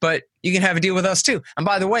 but you can have a deal with us too. And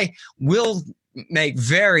by the way, we'll make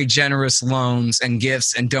very generous loans and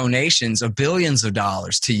gifts and donations of billions of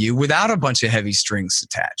dollars to you without a bunch of heavy strings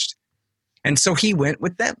attached. And so he went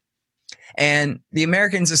with them. And the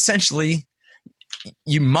Americans essentially,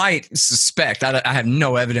 you might suspect, I have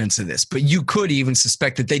no evidence of this, but you could even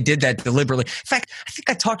suspect that they did that deliberately. In fact, I think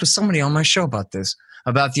I talked to somebody on my show about this,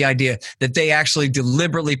 about the idea that they actually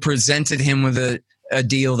deliberately presented him with a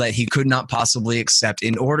deal that he could not possibly accept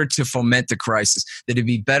in order to foment the crisis, that it'd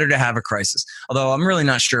be better to have a crisis. Although I'm really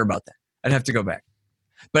not sure about that. I'd have to go back.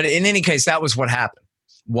 But in any case, that was what happened,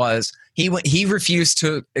 was he refused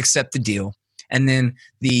to accept the deal. And then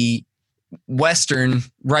the Western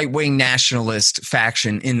right-wing nationalist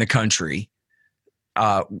faction in the country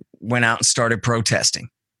went out and started protesting.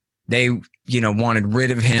 They, you know, wanted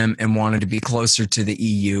rid of him and wanted to be closer to the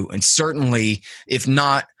EU. And certainly, if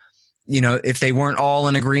not, you know, if they weren't all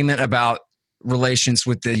in agreement about relations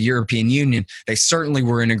with the European Union, they certainly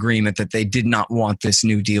were in agreement that they did not want this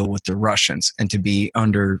new deal with the Russians and to be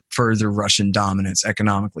under further Russian dominance,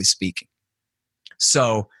 economically speaking.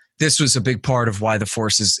 So this was a big part of why the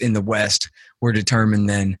forces in the West were determined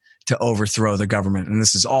then to overthrow the government. And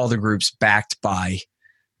this is all the groups backed by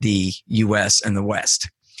the U.S. and the West.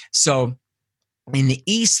 So in the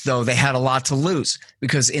East, though, they had a lot to lose,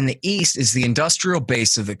 because in the East is the industrial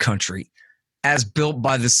base of the country as built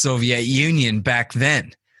by the Soviet Union back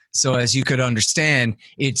then. So as you could understand,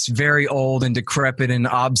 it's very old and decrepit and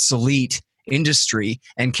obsolete industry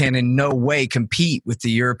and can in no way compete with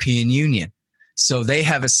the European Union. So they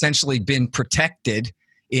have essentially been protected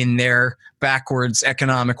in their backwards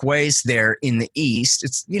economic ways there in the East.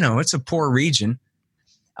 It's a poor region.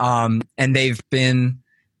 And they've been,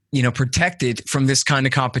 protected from this kind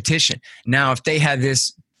of competition. Now, if they had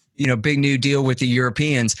this, big new deal with the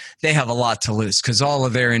Europeans, they have a lot to lose because all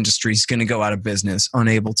of their industry is going to go out of business,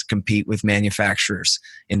 unable to compete with manufacturers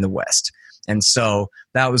in the West. And so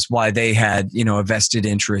that was why they had, a vested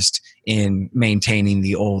interest in maintaining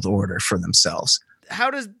the old order for themselves.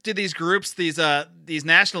 How do these groups, these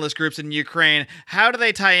nationalist groups in Ukraine, how do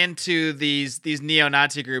they tie into these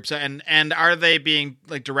neo-Nazi groups, and are they being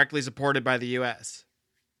like directly supported by the U.S.?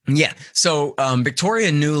 Yeah. So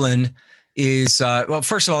Victoria Nuland is well.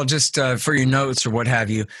 First of all, just for your notes or what have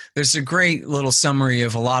you, there's a great little summary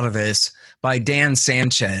of a lot of this by Dan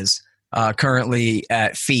Sanchez, currently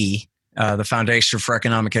at FEE, the Foundation for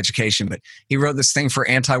Economic Education. But he wrote this thing for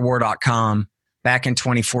antiwar.com back in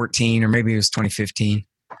 2014, or maybe it was 2015,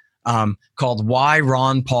 called Why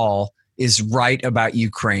Ron Paul is Right About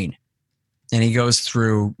Ukraine. And he goes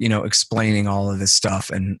through, explaining all of this stuff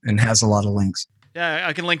and has a lot of links. Yeah,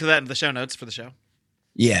 I can link to that in the show notes for the show.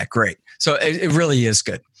 Yeah, great. So it really is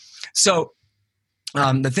good. So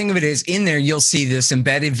the thing of it is, in there, you'll see this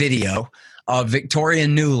embedded video of Victoria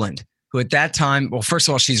Nuland, who at that time, well, first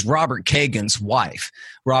of all, she's Robert Kagan's wife.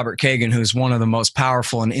 Robert Kagan, who's one of the most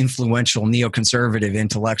powerful and influential neoconservative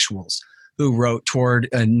intellectuals, who wrote Toward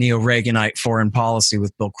a Neo-Reaganite Foreign Policy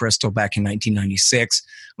with Bill Kristol back in 1996,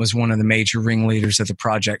 was one of the major ringleaders of the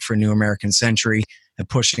Project for a New American Century and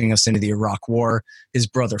pushing us into the Iraq War. His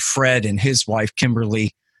brother Fred and his wife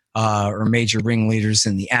Kimberly are major ringleaders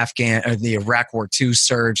in the Iraq War II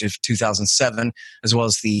surge of 2007, as well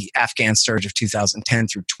as the Afghan surge of 2010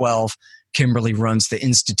 through 12. Kimberly runs the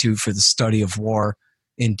Institute for the Study of War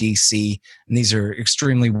in D.C., and these are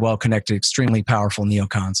extremely well-connected, extremely powerful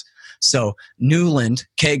neocons. So Nuland,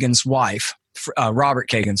 Kagan's wife, Robert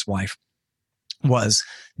Kagan's wife, was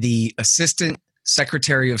the Assistant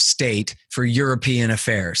Secretary of State for European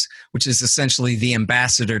Affairs, which is essentially the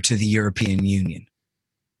ambassador to the European Union.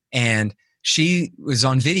 And she was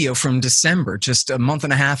on video from December, just a month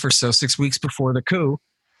and a half or so, 6 weeks before the coup.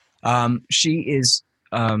 She is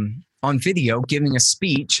on video giving a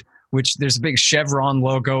speech, which there's a big Chevron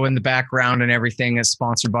logo in the background and everything is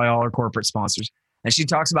sponsored by all her corporate sponsors. And she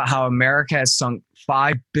talks about how America has sunk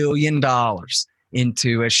 $5 billion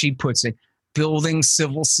into, as she puts it, building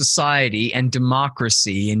civil society and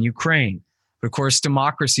democracy in Ukraine. But of course,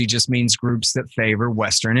 democracy just means groups that favor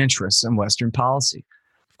Western interests and Western policy.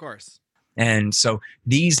 Of course. And so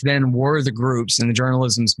these then were the groups, and the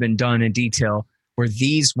journalism's been done in detail, where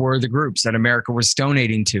these were the groups that America was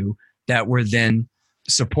donating to that were then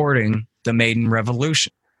supporting the Maidan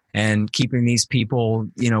Revolution and keeping these people,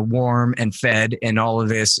 warm and fed and all of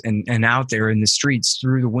this and out there in the streets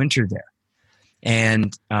through the winter there.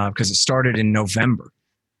 And because it started in November.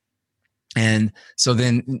 And so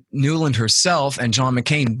then Nuland herself and John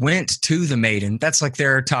McCain went to the Maidan. That's like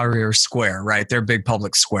their Tahrir Square, right? Their big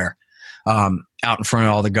public square out in front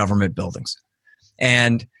of all the government buildings.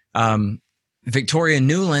 And Victoria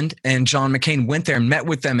Nuland and John McCain went there and met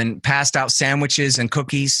with them and passed out sandwiches and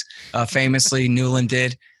cookies, famously Nuland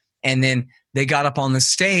did. And then they got up on the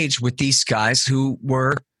stage with these guys who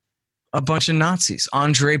were a bunch of Nazis.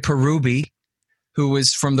 Andrei Parubi, who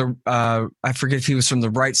was from the, I forget if he was from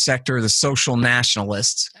the right sector or the social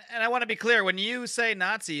nationalists. And I want to be clear, when you say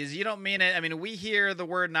Nazis, you don't mean it. I mean, we hear the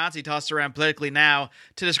word Nazi tossed around politically now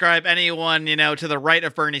to describe anyone, to the right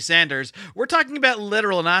of Bernie Sanders. We're talking about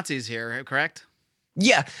literal Nazis here, correct?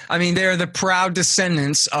 Yeah. I mean, they're the proud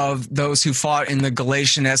descendants of those who fought in the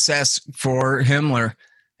Galatian SS for Himmler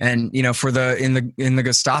and, for in the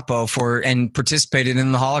Gestapo and participated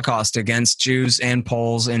in the Holocaust against Jews and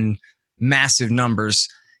Poles in massive numbers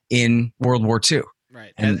in World War II.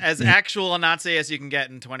 Right. As actual a Nazi as you can get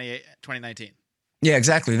in 2019. Yeah,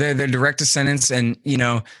 exactly. They're direct descendants, and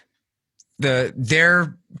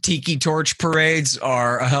their tiki torch parades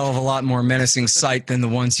are a hell of a lot more menacing sight than the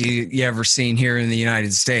ones you ever seen here in the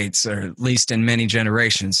United States, or at least in many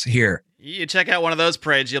generations here. You check out one of those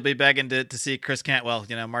parades, you'll be begging to see Chris Cantwell,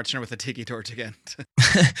 marching with a tiki torch again.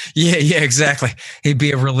 Yeah, exactly. He'd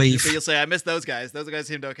be a relief. So you'll say, I miss those guys. Those guys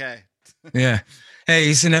seemed okay. Yeah. Hey,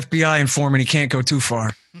 he's an FBI informant. He can't go too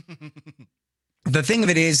far. The thing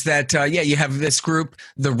of it is that, you have this group,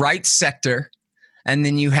 the right sector, and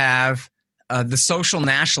then you have the Social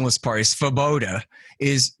Nationalist Party, Svoboda,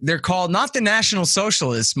 they're called not the National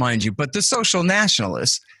Socialists, mind you, but the Social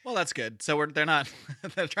Nationalists. Well, that's good. So they're not,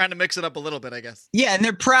 they're trying to mix it up a little bit, I guess. Yeah, and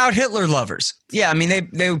they're proud Hitler lovers. Yeah, I mean,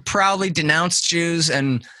 they proudly denounce Jews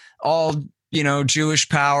and all, Jewish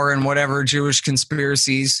power and whatever Jewish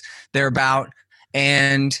conspiracies they're about.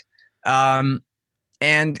 And Andre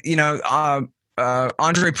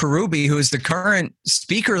Perubi, who is the current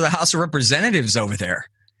Speaker of the House of Representatives over there,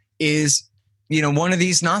 is, one of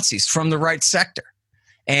these Nazis from the right sector.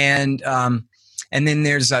 And then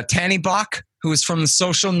there's Tannenbach, who is from the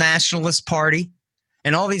Social Nationalist Party,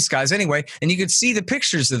 and all these guys anyway. And you could see the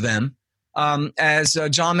pictures of them as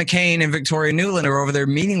John McCain and Victoria Nuland are over there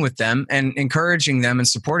meeting with them and encouraging them and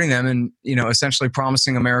supporting them and, essentially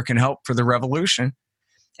promising American help for the revolution.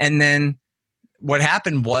 And then what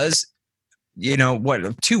happened was,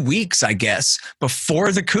 2 weeks, I guess,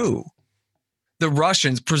 before the coup,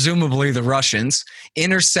 presumably the Russians,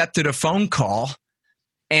 intercepted a phone call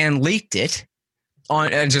and leaked it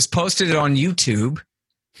and just posted it on YouTube.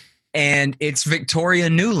 And it's Victoria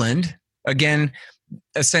Nuland, again,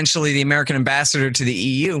 essentially the American ambassador to the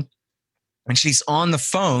EU. And she's on the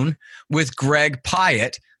phone with Greg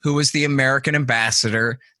Pyatt, who is the American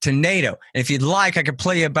ambassador to NATO. And if you'd like, I could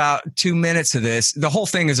play you about 2 minutes of this. The whole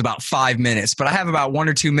thing is about 5 minutes, but I have about 1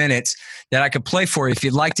 or 2 minutes that I could play for you if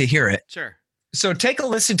you'd like to hear it. Sure. So take a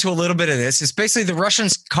listen to a little bit of this. It's basically the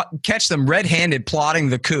Russians catch them red-handed plotting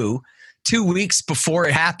the coup 2 weeks before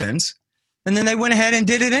it happens, and then they went ahead and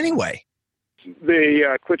did it anyway.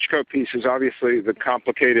 The Klitschko piece is obviously the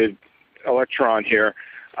complicated electron here,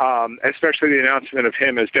 especially the announcement of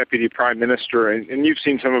him as deputy prime minister. And you've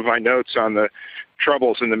seen some of my notes on the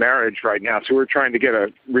troubles in the marriage right now, so we're trying to get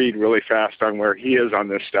a read really fast on where he is on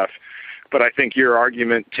this stuff. But I think your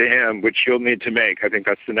argument to him, which you'll need to make, I think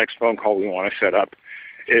that's the next phone call we want to set up,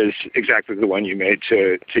 is exactly the one you made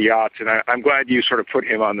to Yachts. And I'm glad you sort of put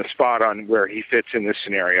him on the spot on where he fits in this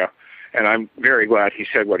scenario. And I'm very glad he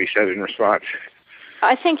said what he said in response.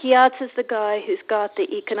 I think Yachts is the guy who's got the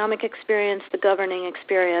economic experience, the governing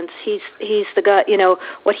experience. He's the guy,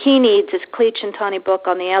 what he needs is Klitsch and Tony Book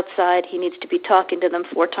on the outside. He needs to be talking to them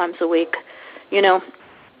 4 times a week,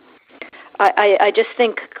 I just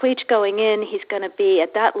think Klitsch going in, he's going to be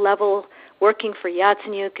at that level working for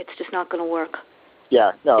Yatsenyuk. It's just not going to work.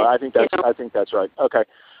 Yeah, no, I think that's right. Okay,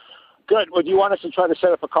 good. Well, do you want us to try to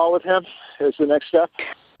set up a call with him as the next step?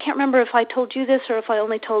 I can't remember if I told you this or if I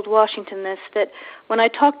only told Washington this, that when I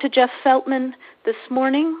talked to Jeff Feltman this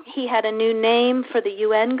morning, he had a new name for the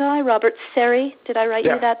UN guy, Robert Seri. Did I write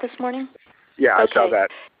you that this morning? Yeah, okay. I saw that.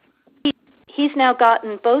 He's now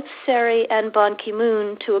gotten both Seri and Ban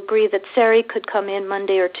Ki-moon to agree that Seri could come in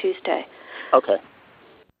Monday or Tuesday. Okay.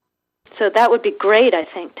 So that would be great, I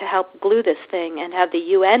think, to help glue this thing and have the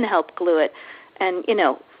UN help glue it and,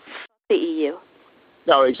 the EU.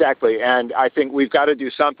 No, exactly. And I think we've got to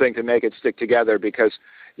do something to make it stick together, because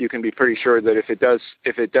you can be pretty sure that if it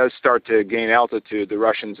does start to gain altitude, the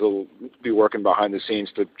Russians will be working behind the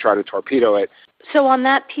scenes to try to torpedo it. So on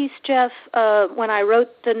that piece, Jeff, when I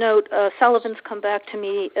wrote the note, Sullivan's come back to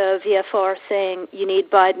me, VFR, saying you need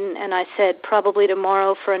Biden, and I said probably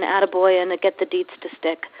tomorrow for an attaboy and to get the deets to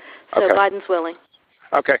stick. So okay. Biden's willing.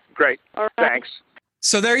 Okay, great. All right. Thanks.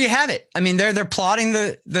 So there you have it. I mean, they're plotting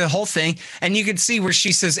the whole thing, and you can see where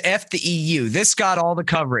she says F the EU. This got all the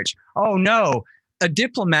coverage. Oh no, a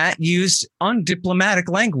diplomat used undiplomatic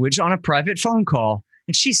language on a private phone call,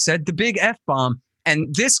 and she said the big F-bomb,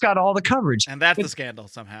 and this got all the coverage. And that's the scandal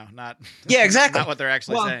somehow, not yeah, exactly. Not what they're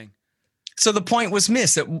actually saying. So the point was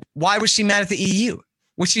missed. That why was she mad at the EU?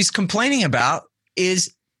 What she's complaining about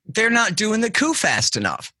is they're not doing the coup fast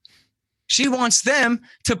enough. She wants them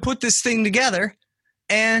to put this thing together,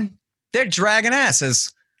 and they're dragging ass,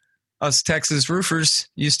 as us Texas roofers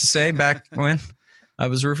used to say back when I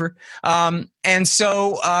was roofer. And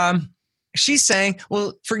so she's saying,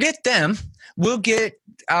 well, forget them. We'll get,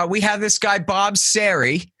 we have this guy, Bob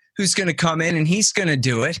Seri, who's going to come in and he's going to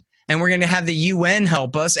do it. And we're going to have the UN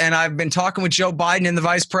help us. And I've been talking with Joe Biden in the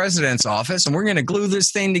vice president's office, and we're going to glue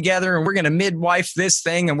this thing together, and we're going to midwife this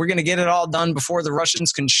thing, and we're going to get it all done before the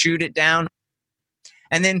Russians can shoot it down.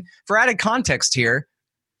 And then for added context here,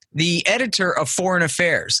 the editor of Foreign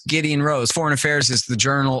Affairs, Gideon Rose, Foreign Affairs is the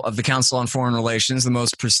journal of the Council on Foreign Relations, the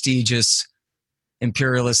most prestigious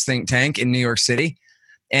imperialist think tank in New York City.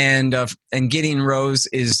 And Gideon Rose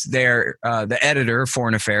is the editor of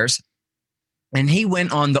Foreign Affairs. And he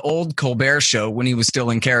went on the old Colbert show when he was still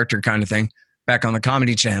in character kind of thing, back on the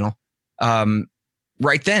Comedy Channel,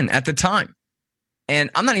 right then at the time. And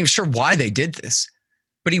I'm not even sure why they did this,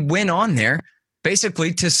 but he went on there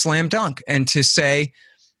basically to slam dunk and to say,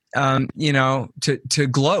 to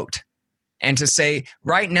gloat and to say,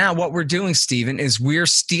 right now, what we're doing, Stephen, is we're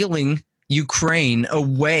stealing Ukraine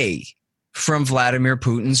away from Vladimir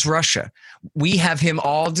Putin's Russia. We have him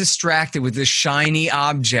all distracted with the shiny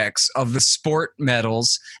objects of the sport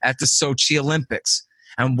medals at the Sochi Olympics.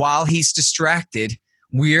 And while he's distracted,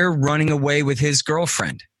 we're running away with his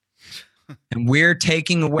girlfriend. And we're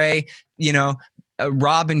taking away,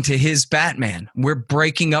 Robin to his Batman. We're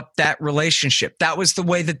breaking up that relationship. That was the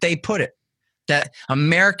way that they put it. That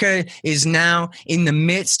America is now in the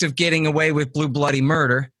midst of getting away with blue bloody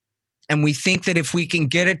murder. And we think that if we can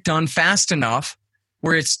get it done fast enough,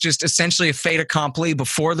 where it's just essentially a fait accompli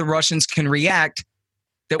before the Russians can react,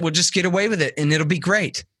 that we'll just get away with it and it'll be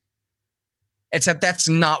great. Except that's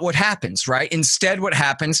not what happens, right? Instead, what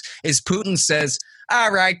happens is Putin says,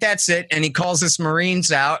 all right, that's it. And he calls his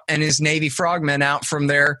Marines out and his Navy frogmen out from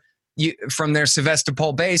their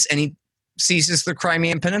Sevastopol base, and he seizes the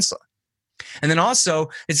Crimean Peninsula. And then also,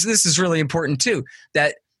 this is really important too,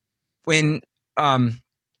 that when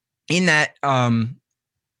in that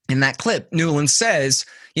clip, Newland says,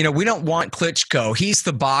 we don't want Klitschko. He's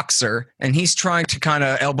the boxer, and he's trying to kind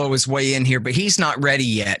of elbow his way in here, but he's not ready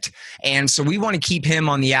yet. And so we want to keep him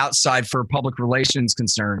on the outside for public relations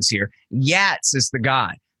concerns here. Yats is the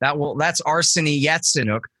guy. That's Arseny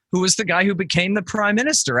Yatsenuk, who was the guy who became the prime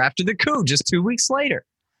minister after the coup just 2 weeks later.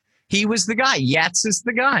 He was the guy. Yats is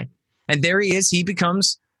the guy. And there he is. He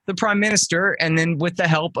becomes the prime minister, and then with the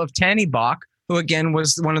help of Tannibach, who again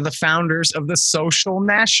was one of the founders of the Social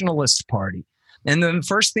Nationalist Party. And the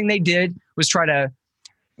first thing they did was try to,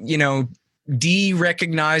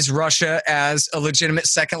 de-recognize Russia as a legitimate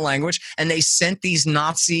second language. And they sent these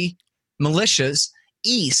Nazi militias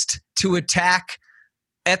east to attack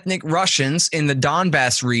ethnic Russians in the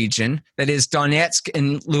Donbass region, that is Donetsk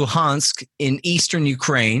and Luhansk in eastern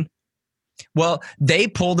Ukraine. Well, they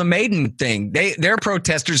pulled a maiden thing. Their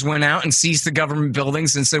protesters went out and seized the government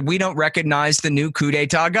buildings and said, we don't recognize the new coup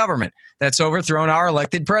d'etat government that's overthrown our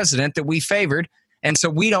elected president that we favored. And so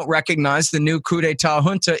we don't recognize the new coup d'etat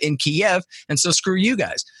junta in Kiev. And so screw you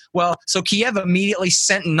guys. Well, so Kiev immediately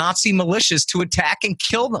sent Nazi militias to attack and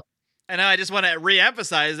kill them. And I just want to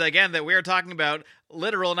reemphasize again that we're talking about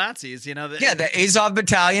literal Nazis, the Azov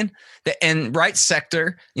Battalion, and right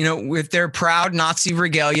sector, with their proud Nazi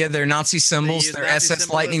regalia, their Nazi symbols, their Nazi SS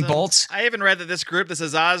lightning bolts. I even read that this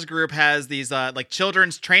Azaz group, has these like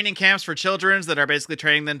children's training camps for children that are basically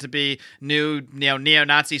training them to be new,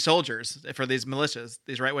 neo-Nazi soldiers for these militias,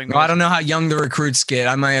 these right-wing militias. Well, I don't know how young the recruits get.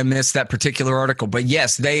 I might have missed that particular article, but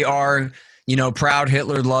yes, they are, proud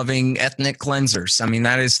Hitler-loving ethnic cleansers. I mean,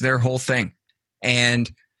 that is their whole thing.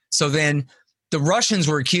 And so then the Russians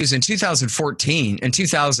were accused in 2014 and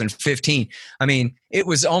 2015. I mean, it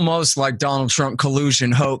was almost like Donald Trump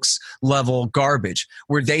collusion hoax level garbage,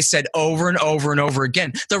 where they said over and over and over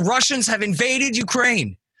again, the Russians have invaded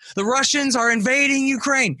Ukraine. The Russians are invading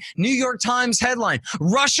Ukraine. New York Times headline,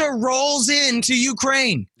 Russia rolls into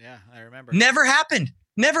Ukraine. Yeah, I remember. Never happened.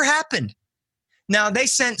 Never happened. Now, they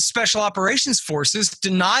sent special operations forces,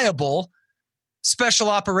 deniable special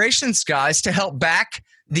operations guys, to help back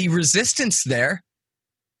the resistance there,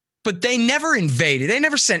 but they never invaded. They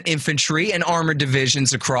never sent infantry and armored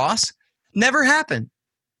divisions across. Never happened.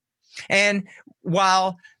 And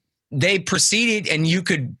while they proceeded, and you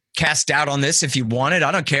could cast doubt on this if you wanted,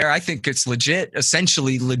 I don't care. I think it's legit,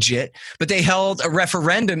 essentially legit, but they held a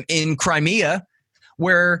referendum in Crimea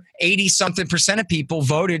where 80-something% of people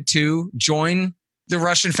voted to join the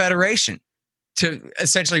Russian Federation, to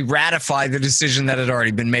essentially ratify the decision that had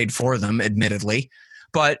already been made for them, admittedly.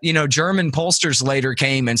 But, German pollsters later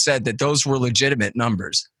came and said that those were legitimate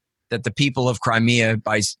numbers, that the people of Crimea,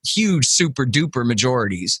 by huge super duper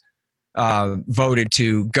majorities, voted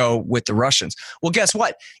to go with the Russians. Well, guess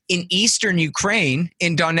what? In eastern Ukraine,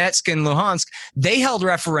 in Donetsk and Luhansk, they held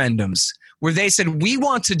referendums where they said, we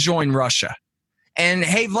want to join Russia. And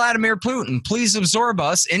hey, Vladimir Putin, please absorb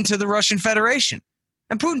us into the Russian Federation.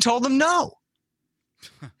 And Putin told them no.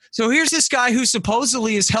 So here's this guy who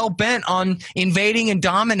supposedly is hell-bent on invading and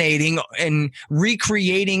dominating and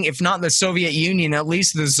recreating, if not the Soviet Union, at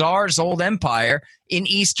least the Tsar's old empire in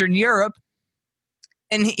Eastern Europe.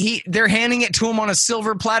 And they're handing it to him on a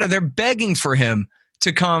silver platter. They're begging for him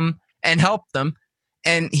to come and help them.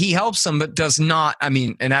 And he helps them, but does not. I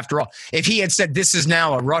mean, and after all, if he had said this is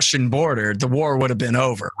now a Russian border, the war would have been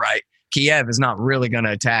over, right? Kiev is not really going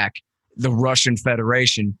to attack the Russian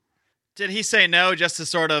Federation. Did he say no just to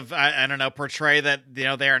sort of, I don't know, portray that, they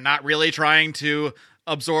are not really trying to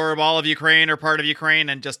absorb all of Ukraine or part of Ukraine,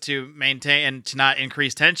 and just to maintain and to not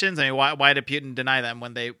increase tensions? I mean, why did Putin deny them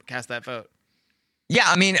when they cast that vote? Yeah,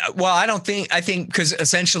 I mean, well, I think because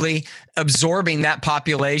essentially absorbing that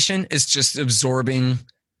population is just absorbing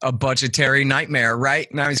a budgetary nightmare, right?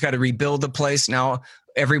 Now he's got to rebuild the place. Now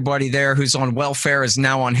everybody there who's on welfare is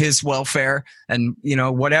now on his welfare, and, you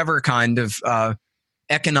know, whatever kind of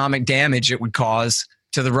economic damage it would cause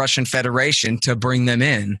to the Russian Federation to bring them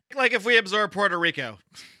in. Like if we absorb Puerto Rico.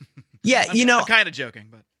 Yeah, I'm kind of joking,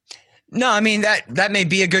 but no, I mean, that may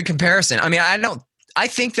be a good comparison. I mean, I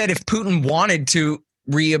think that if Putin wanted to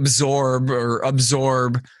reabsorb or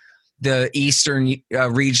absorb the eastern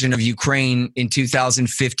region of Ukraine in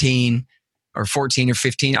 2015 or 14 or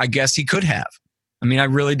 15, I guess he could have. I mean,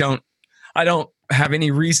 I don't have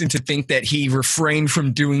any reason to think that he refrained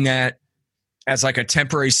from doing that as like a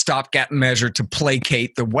temporary stopgap measure to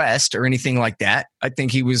placate the West or anything like that. I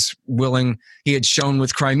think he was willing, he had shown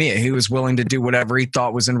with Crimea, he was willing to do whatever he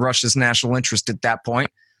thought was in Russia's national interest at that point.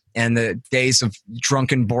 And the days of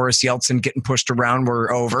drunken Boris Yeltsin getting pushed around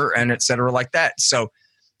were over, and et cetera like that. So,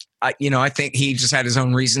 I think he just had his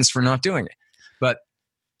own reasons for not doing it. But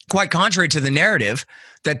quite contrary to the narrative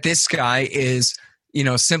that this guy is,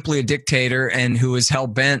 simply a dictator and who is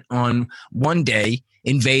hell-bent on one day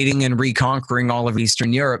invading and reconquering all of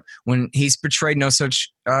Eastern Europe, when he's portrayed no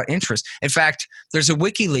such interest. In fact, there's a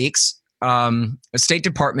WikiLeaks, a State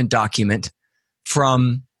Department document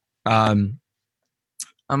from, I'm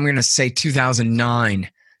going to say 2009.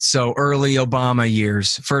 So early Obama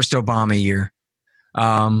years, first Obama year.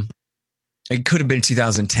 It could have been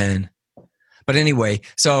 2010. But anyway,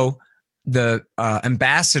 so the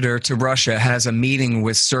ambassador to Russia has a meeting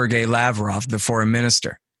with Sergei Lavrov, the foreign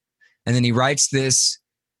minister. And then he writes this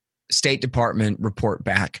State Department report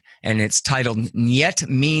back, and it's titled "Niet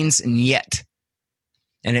means Niet."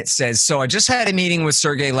 And it says, so I just had a meeting with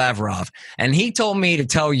Sergei Lavrov, and he told me to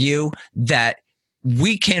tell you that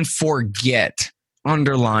we can forget,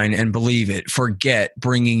 underline and believe it, forget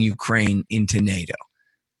bringing Ukraine into NATO.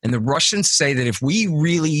 And the Russians say that if we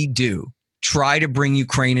really do try to bring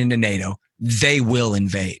Ukraine into NATO, they will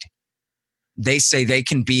invade. They say they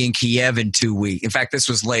can be in Kiev in 2 weeks. In fact, this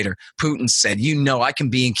was later. Putin said, I can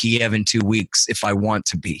be in Kiev in 2 weeks if I want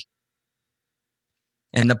to be.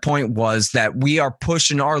 And the point was that we are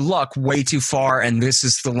pushing our luck way too far, and this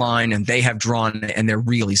is the line, and they have drawn it, and they're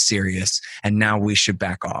really serious, and now we should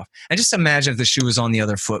back off. And just imagine if the shoe was on the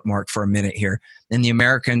other foot, Mark, for a minute here, and the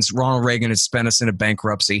Americans, Ronald Reagan had spent us into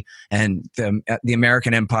bankruptcy, and the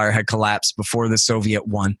American empire had collapsed before the Soviet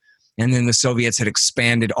won. And then the Soviets had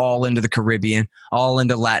expanded all into the Caribbean, all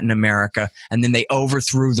into Latin America, and then they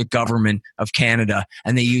overthrew the government of Canada,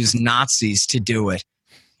 and they used Nazis to do it.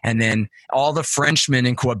 And then all the Frenchmen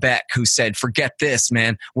in Quebec who said, forget this,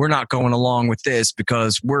 man, we're not going along with this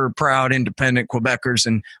because we're proud, independent Quebecers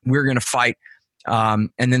and we're going to fight. And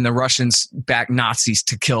then the Russians backed Nazis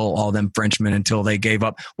to kill all them Frenchmen until they gave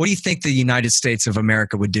up. What do you think the United States of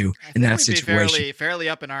America would do in that situation? Be fairly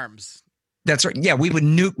up in arms. That's right. Yeah, we would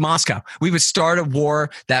nuke Moscow. We would start a war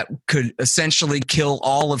that could essentially kill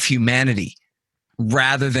all of humanity,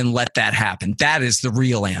 rather than let that happen. That is the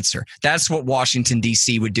real answer. That's what Washington,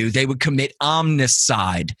 D.C. would do. They would commit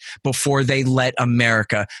omnicide before they let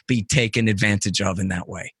America be taken advantage of in that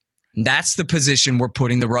way. And that's the position we're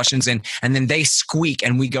putting the Russians in. And then they squeak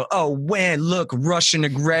and we go, oh, man, look, Russian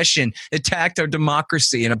aggression attacked our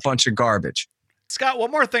democracy and a bunch of garbage. Scott,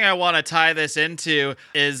 one more thing I want to tie this into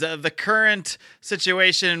is the current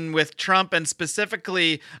situation with Trump, and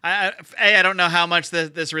specifically, I don't know how much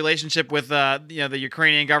this relationship with the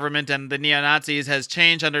Ukrainian government and the neo-Nazis has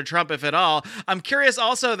changed under Trump, if at all. I'm curious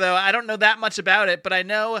also, though, I don't know that much about it, but I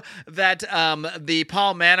know that the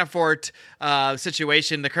Paul Manafort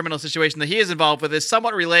situation, the criminal situation that he is involved with, is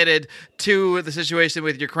somewhat related to the situation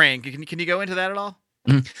with Ukraine. Can you go into that at all?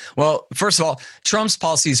 Mm-hmm. Well, first of all, Trump's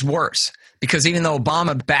policy is worse. Because even though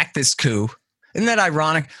Obama backed this coup, isn't that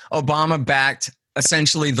ironic? Obama backed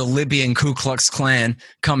essentially the Libyan Ku Klux Klan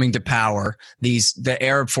coming to power, the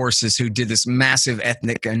Arab forces who did this massive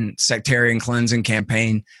ethnic and sectarian cleansing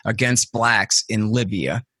campaign against blacks in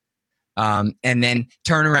Libya, and then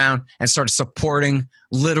turn around and start supporting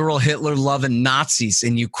literal Hitler-loving Nazis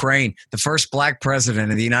in Ukraine. The first black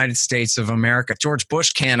president of the United States of America. George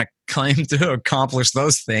Bush can't claim to accomplish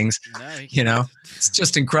those things. No, it's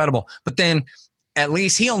just incredible. But then at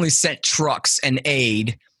least he only sent trucks and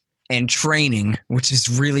aid and training, which is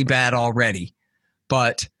really bad already.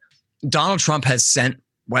 But Donald Trump has sent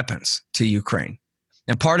weapons to Ukraine.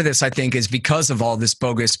 And part of this, I think, is because of all this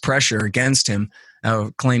bogus pressure against him,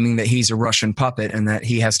 claiming that he's a Russian puppet and that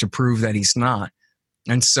he has to prove that he's not.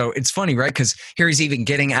 And so it's funny, right? Because here he's even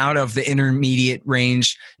getting out of the intermediate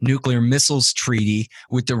range nuclear missiles treaty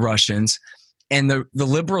with the Russians. and the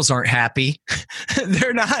liberals aren't happy.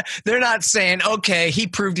 They're not saying, okay, he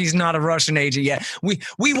proved he's not a Russian agent yet.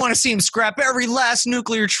 We want to see him scrap every last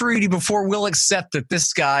nuclear treaty before we'll accept that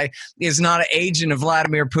this guy is not an agent of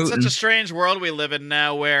Vladimir Putin. Such a strange world we live in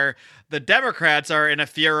now where the Democrats are in a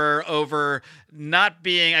furor over not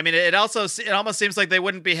being. I mean, it almost seems like they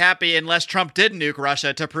wouldn't be happy unless Trump did nuke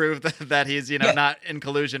Russia to prove that he's not in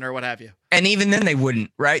collusion or what have you. And even then, they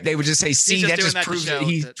wouldn't, right? They would just say, "See, that just proves that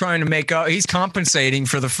he's trying to make up. He's compensating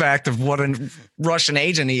for the fact of what a Russian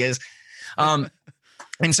agent he is." And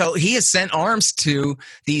so he has sent arms to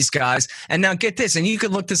these guys. And now get this, and you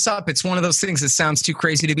could look this up. It's one of those things that sounds too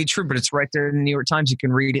crazy to be true, but it's right there in the New York Times. You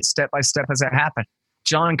can read it step by step as it happened.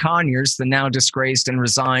 John Conyers, the now disgraced and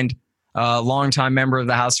resigned longtime member of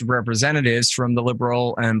the House of Representatives from the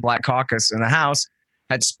Liberal and Black Caucus in the House,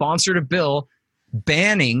 had sponsored a bill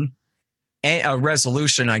banning a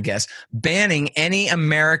resolution, I guess, banning any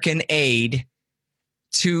American aid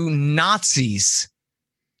to Nazis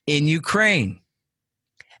in Ukraine.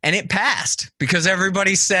 And it passed because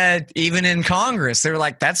everybody said, even in Congress, they were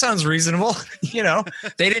like, that sounds reasonable. They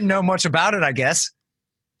didn't know much about it, I guess.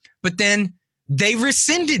 But then they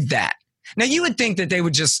rescinded that. Now, you would think that they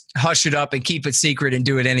would just hush it up and keep it secret and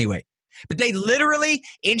do it anyway. But they literally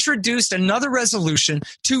introduced another resolution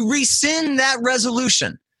to rescind that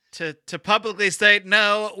resolution. To publicly state,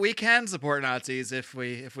 no, we can support Nazis if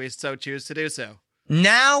we so choose to do so.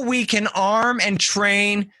 Now we can arm and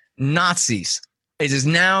train Nazis. It is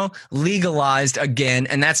now legalized again,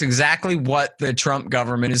 and that's exactly what the Trump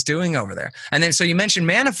government is doing over there. And then, so you mentioned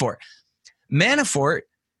Manafort. Manafort,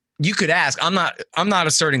 you could ask. I'm not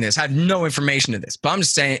asserting this. I have no information to this, but I'm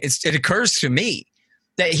just saying it occurs to me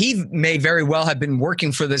that he may very well have been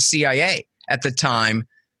working for the CIA at the time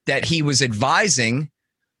that he was advising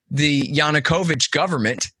the Yanukovych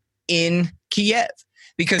government in Kiev,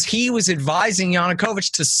 because he was advising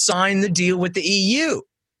Yanukovych to sign the deal with the EU.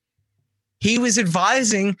 He was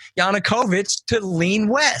advising Yanukovych to lean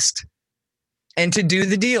west and to do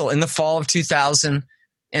the deal in the fall of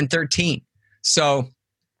 2013. So,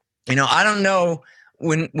 I don't know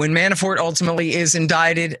when Manafort ultimately is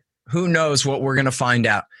indicted, who knows what we're going to find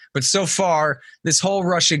out. But so far, this whole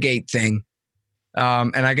Russiagate thing,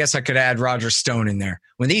 and I guess I could add Roger Stone in there.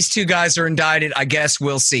 When these two guys are indicted, I guess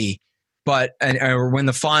we'll see. Or when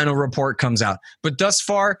the final report comes out. But thus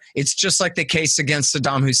far, it's just like the case against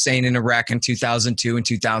Saddam Hussein in Iraq in 2002 and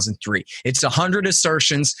 2003. It's 100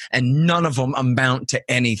 assertions, and none of them amount to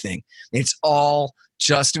anything. It's all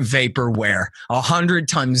just vaporware. 100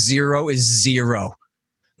 times 0 is 0.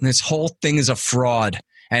 And this whole thing is a fraud.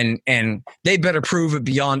 And they better prove it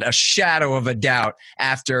beyond a shadow of a doubt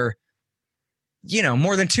after,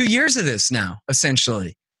 more than 2 years of this now,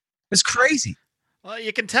 essentially. It's crazy. Well,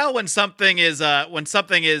 you can tell when something is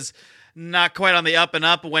not quite on the up and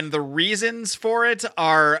up when the reasons for it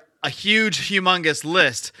are a huge, humongous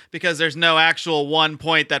list, because there's no actual one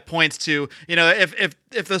point that points to,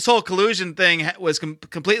 if this whole collusion thing was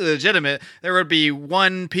completely legitimate, there would be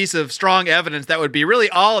one piece of strong evidence that would be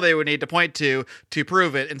really all they would need to point to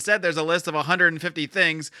prove it. Instead, there's a list of 150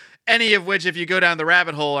 things, any of which, if you go down the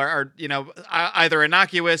rabbit hole, are either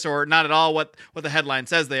innocuous or not at all what the headline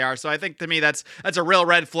says they are. So I think, to me, that's a real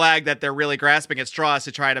red flag that they're really grasping at straws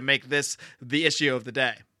to try to make this the issue of the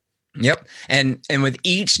day. Yep. And with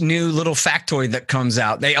each new little factoid that comes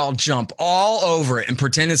out, they all jump all over it and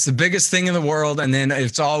pretend it's the biggest thing in the world. And then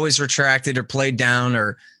it's always retracted or played down,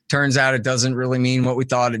 or turns out it doesn't really mean what we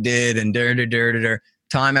thought it did, and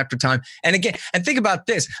time after time. And again, and think about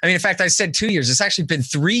this. I mean, in fact, I said 2 years. It's actually been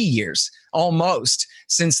 3 years almost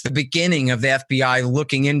since the beginning of the FBI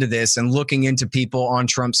looking into this and looking into people on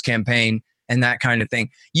Trump's campaign and that kind of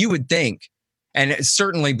thing. You would think, and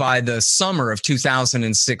certainly by the summer of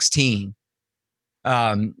 2016,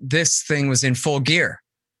 this thing was in full gear.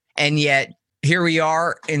 And yet here we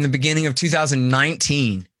are in the beginning of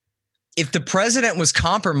 2019. If the president was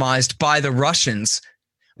compromised by the Russians,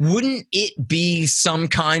 wouldn't it be some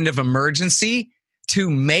kind of emergency to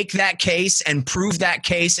make that case and prove that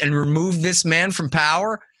case and remove this man from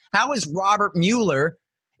power? How is Robert Mueller,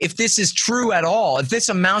 if this is true at all, if this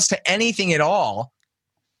amounts to anything at all,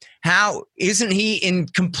 how isn't he in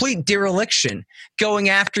complete dereliction going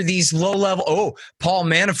after these low-level, Paul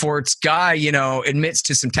Manafort's guy, admits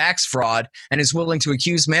to some tax fraud and is willing to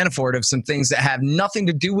accuse Manafort of some things that have nothing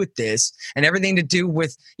to do with this and everything to do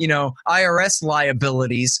with, IRS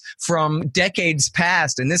liabilities from decades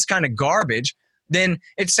past and this kind of garbage. then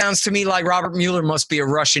it sounds to me like Robert Mueller must be a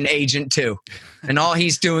Russian agent too. And all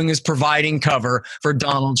he's doing is providing cover for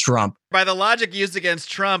Donald Trump. By the logic used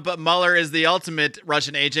against Trump, Mueller is the ultimate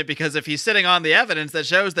Russian agent, because if he's sitting on the evidence that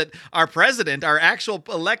shows that our president, our actual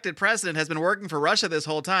elected president, has been working for Russia this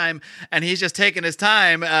whole time, and he's just taking his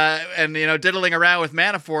time and diddling around with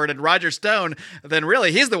Manafort and Roger Stone, then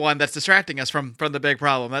really he's the one that's distracting us from the big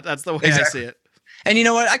problem. That's the way Exactly. I see it. And you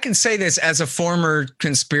know what? I can say this as a former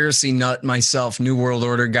conspiracy nut myself, New World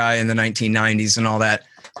Order guy in the 1990s and all that,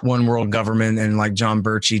 one world government and like John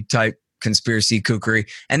Birchie type conspiracy kookery.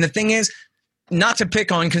 And the thing is, not to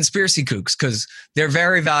pick on conspiracy kooks, because they're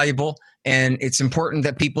very valuable, and it's important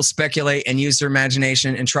that people speculate and use their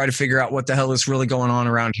imagination and try to figure out what the hell is really going on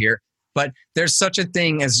around here. But there's such a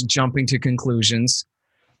thing as jumping to conclusions.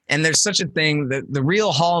 And there's such a thing that the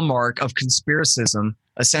real hallmark of conspiracism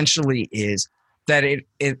essentially is that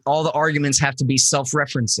all the arguments have to be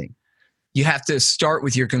self-referencing. You have to start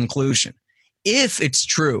with your conclusion. If it's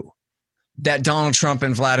true that Donald Trump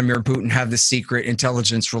and Vladimir Putin have the secret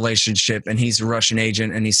intelligence relationship, and he's a Russian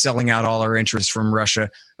agent, and he's selling out all our interests from Russia,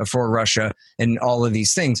 for Russia, and all of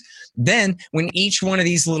these things, then when each one of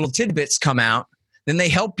these little tidbits come out, then they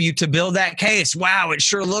help you to build that case. Wow, it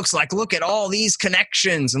sure looks like, look at all these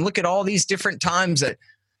connections, and look at all these different times that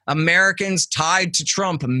Americans tied to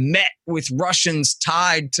Trump met with Russians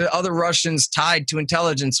tied to other Russians tied to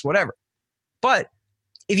intelligence, whatever. But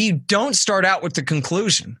if you don't start out with the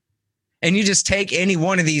conclusion and you just take any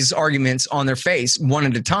one of these arguments on their face one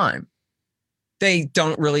at a time, they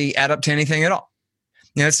don't really add up to anything at all.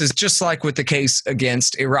 Now, this is just like with the case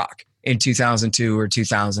against Iraq in 2002 or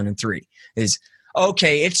 2003 is,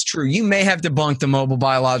 okay, it's true. You may have debunked the mobile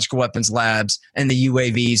biological weapons labs and the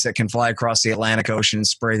UAVs that can fly across the Atlantic Ocean and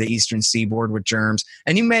spray the eastern seaboard with germs.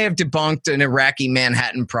 And you may have debunked an Iraqi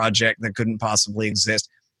Manhattan project that couldn't possibly exist.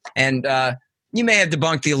 And you may have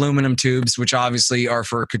debunked the aluminum tubes, which obviously are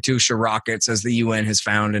for Katyusha rockets, as the UN has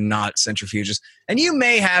found, and not centrifuges. And you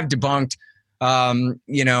may have debunked,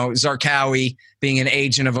 Zarqawi being an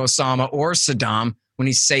agent of Osama or Saddam when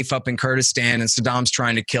he's safe up in Kurdistan and Saddam's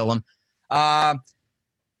trying to kill him.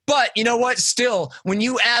 But you know what? Still, when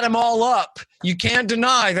you add them all up, you can't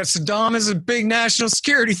deny that Saddam is a big national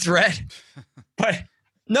security threat. But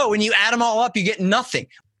no, when you add them all up, you get nothing.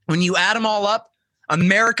 When you add them all up,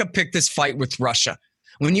 America picked this fight with Russia.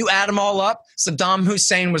 When you add them all up, Saddam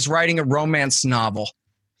Hussein was writing a romance novel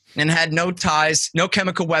and had no ties, no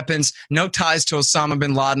chemical weapons, no ties to Osama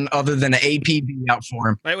bin Laden other than an APB out for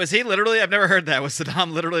him. Wait, was he literally? I've never heard that. Was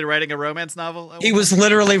Saddam literally writing a romance novel? He was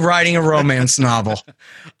literally writing a romance novel.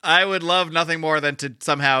 I would love nothing more than to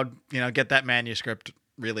somehow, get that manuscript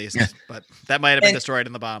released, but that might have been destroyed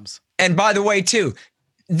in the bombs. And by the way, too,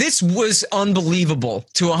 this was unbelievable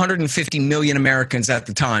to 150 million Americans at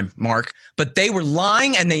the time, Mark, but they were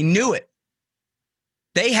lying and they knew it.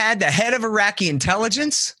 They had the head of Iraqi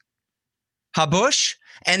intelligence, Habush,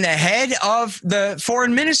 and the head of the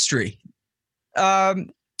foreign ministry, Naji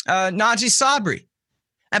Sabri.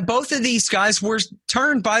 And both of these guys were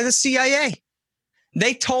turned by the CIA.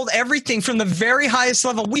 They told everything from the very highest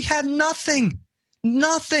level. We have nothing.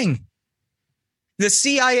 The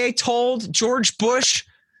CIA told George Bush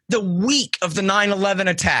the week of the 9/11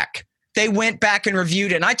 attack. They went back and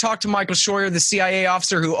reviewed it. And I talked to Michael Scheuer, the CIA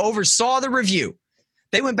officer who oversaw the review.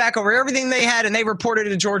 They went back over everything they had, and they reported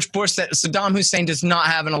to George Bush that Saddam Hussein does not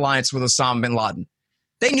have an alliance with Osama bin Laden.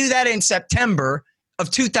 They knew that in September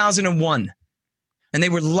of 2001. And they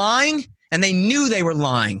were lying, and they knew they were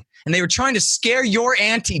lying. And they were trying to scare your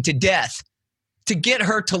auntie to death to get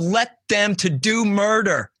her to let them to do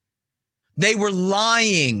murder. They were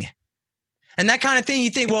lying. And that kind of thing, you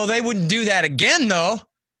think, well, they wouldn't do that again, though.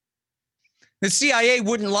 The CIA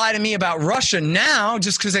wouldn't lie to me about Russia now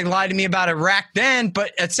just because they lied to me about Iraq then,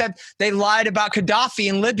 but except they lied about Gaddafi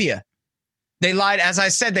in Libya. They lied, as I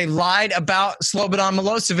said, they lied about Slobodan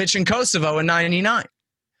Milosevic in Kosovo in 1999.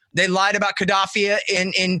 They lied about Gaddafi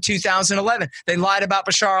in 2011. They lied about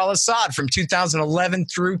Bashar al-Assad from 2011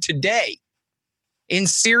 through today in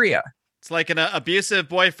Syria. It's like an abusive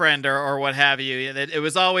boyfriend or what have you. It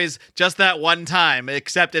was always just that one time,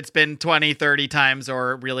 except it's been 20, 30 times,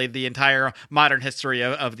 or really the entire modern history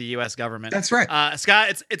of the U.S. government. That's right.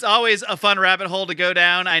 Scott, it's always a fun rabbit hole to go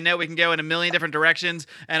down. I know we can go in a million different directions,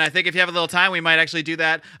 and I think if you have a little time, we might actually do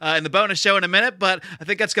that in the bonus show in a minute, but I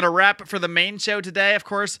think that's going to wrap for the main show today. Of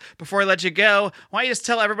course, before I let you go, why don't you just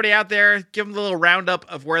tell everybody out there, give them a little roundup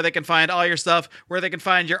of where they can find all your stuff, where they can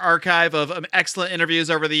find your archive of excellent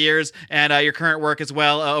interviews over the years, and your current work as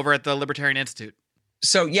well over at the Libertarian Institute.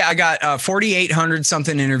 So, yeah, I got 4,800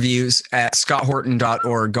 something interviews at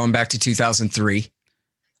scotthorton.org going back to 2003.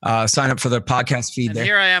 sign up for the podcast feed And there.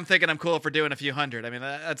 here I am thinking I'm cool for doing a few hundred. I mean,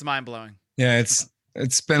 that's mind blowing. Yeah,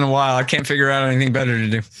 it's been a while. I can't figure out anything better to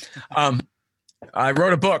do. I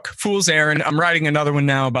wrote a book, Fool's Errand. I'm writing another one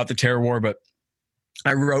now about the terror war, but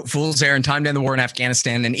I wrote Fool's Errand, Time to End the War in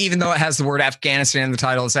Afghanistan. And even though it has the word Afghanistan in the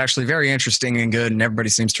title, it's actually very interesting and good, and everybody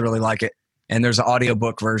seems to really like it. And there's an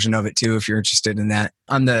audiobook version of it, too, if you're interested in that.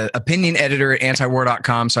 I'm the opinion editor at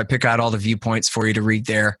antiwar.com, so I pick out all the viewpoints for you to read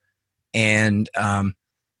there. And I'm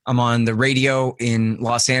on the radio in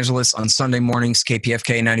Los Angeles on Sunday mornings,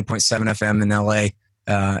 KPFK 90.7 FM in LA,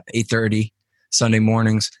 8:30 Sunday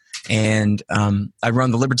mornings. And I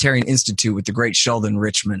run the Libertarian Institute with the great Sheldon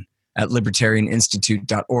Richman at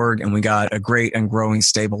libertarianinstitute.org. And we got a great and growing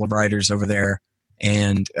stable of writers over there.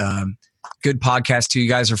 And good podcast, too. You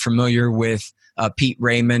guys are familiar with Pete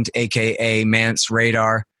Raymond, a.k.a. Mance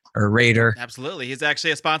Radar or Raider. Absolutely. He's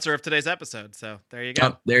actually a sponsor of today's episode. So there you go.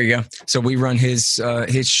 Oh, there you go. So we run his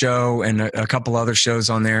show and a couple other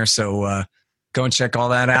shows on there. So go and check all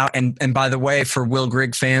that out. And by the way, for Will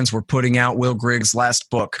Grigg fans, we're putting out Will Grigg's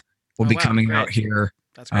last book. Will be coming out here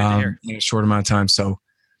That's great to hear. in a short amount of time. So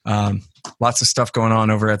lots of stuff going on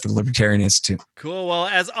over at the Libertarian Institute. Cool. Well,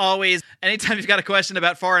 as always, anytime you've got a question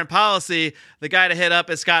about foreign policy, the guy to hit up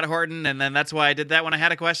is Scott Horton. And then that's why I did that when I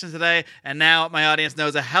had a question today. And now my audience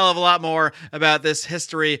knows a hell of a lot more about this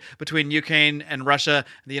history between Ukraine and Russia,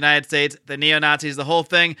 the United States, the neo-Nazis, the whole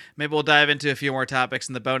thing. Maybe we'll dive into a few more topics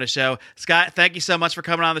in the bonus show. Scott, thank you so much for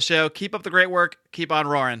coming on the show. Keep up the great work. Keep on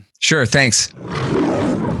roaring. Sure. Thanks.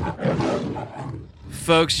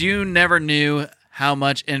 Folks, you never knew how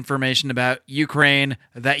much information about Ukraine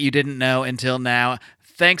that you didn't know until now.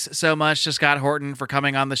 Thanks so much to Scott Horton for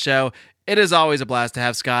coming on the show. It is always a blast to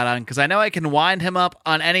have Scott on because I know I can wind him up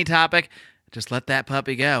on any topic. Just let that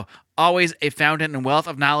puppy go. Always a fountain and wealth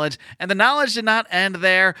of knowledge. And the knowledge did not end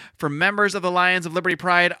there. For members of the Lions of Liberty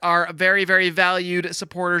Pride, our very, very valued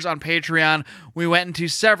supporters on Patreon, we went into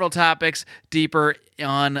several topics deeper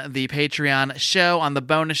on the Patreon show, on the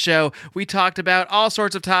bonus show. We talked about all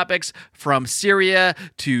sorts of topics from Syria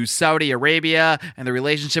to Saudi Arabia and the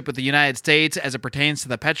relationship with the United States as it pertains to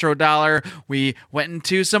the petrodollar. We went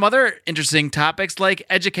into some other interesting topics like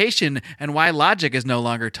education and why logic is no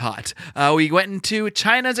longer taught. We went into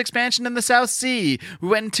China's expansion in the South Sea. We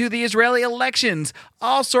went into the Israeli elections.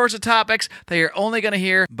 All sorts of topics that you're only going to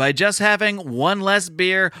hear by just having one less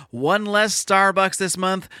beer, one less Starbucks this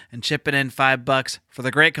month, and chipping in $5 for the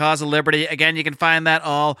great cause of liberty. Again, you can find that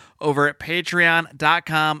all over at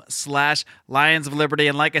patreon.com/Lions of Liberty.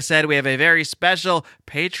 And like I said, we have a very special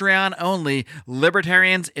Patreon-only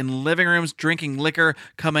Libertarians in Living Rooms Drinking Liquor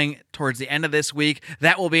coming towards the end of this week.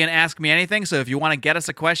 That will be an Ask Me Anything. So if you want to get us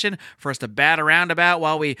a question for us to bat around about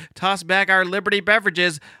while we toss back our Liberty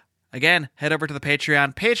beverages, again, head over to the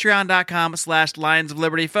Patreon, patreon.com/Lions of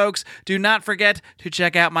Liberty. Folks, do not forget to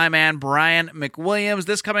check out my man Brian McWilliams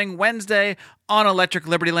this coming Wednesday on Electric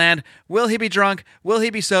Liberty Land. Will he be drunk? Will he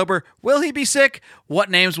be sober? Will he be sick? What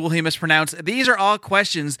names will he mispronounce? These are all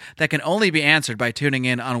questions that can only be answered by tuning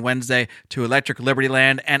in on Wednesday to Electric Liberty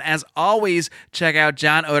Land. And as always, check out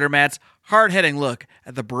John Odermatt's hard-hitting look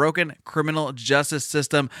at the broken criminal justice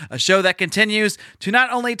system, a show that continues to not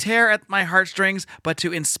only tear at my heartstrings, but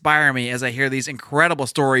to inspire me as I hear these incredible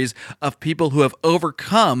stories of people who have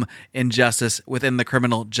overcome injustice within the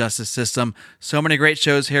criminal justice system. So many great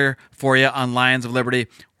shows here for you on Lions of Liberty.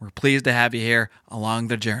 We're pleased to have you here along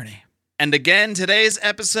the journey. And again, today's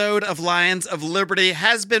episode of Lions of Liberty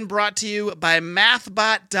has been brought to you by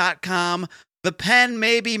mathbot.com. The pen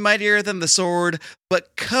may be mightier than the sword,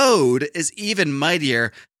 but code is even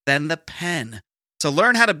mightier than the pen. So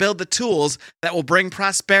learn how to build the tools that will bring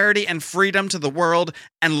prosperity and freedom to the world,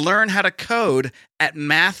 and learn how to code at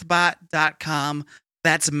mathbot.com.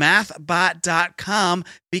 That's mathbot.com.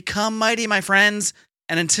 Become mighty, my friends.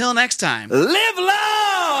 And until next time, live long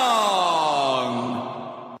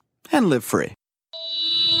and live free.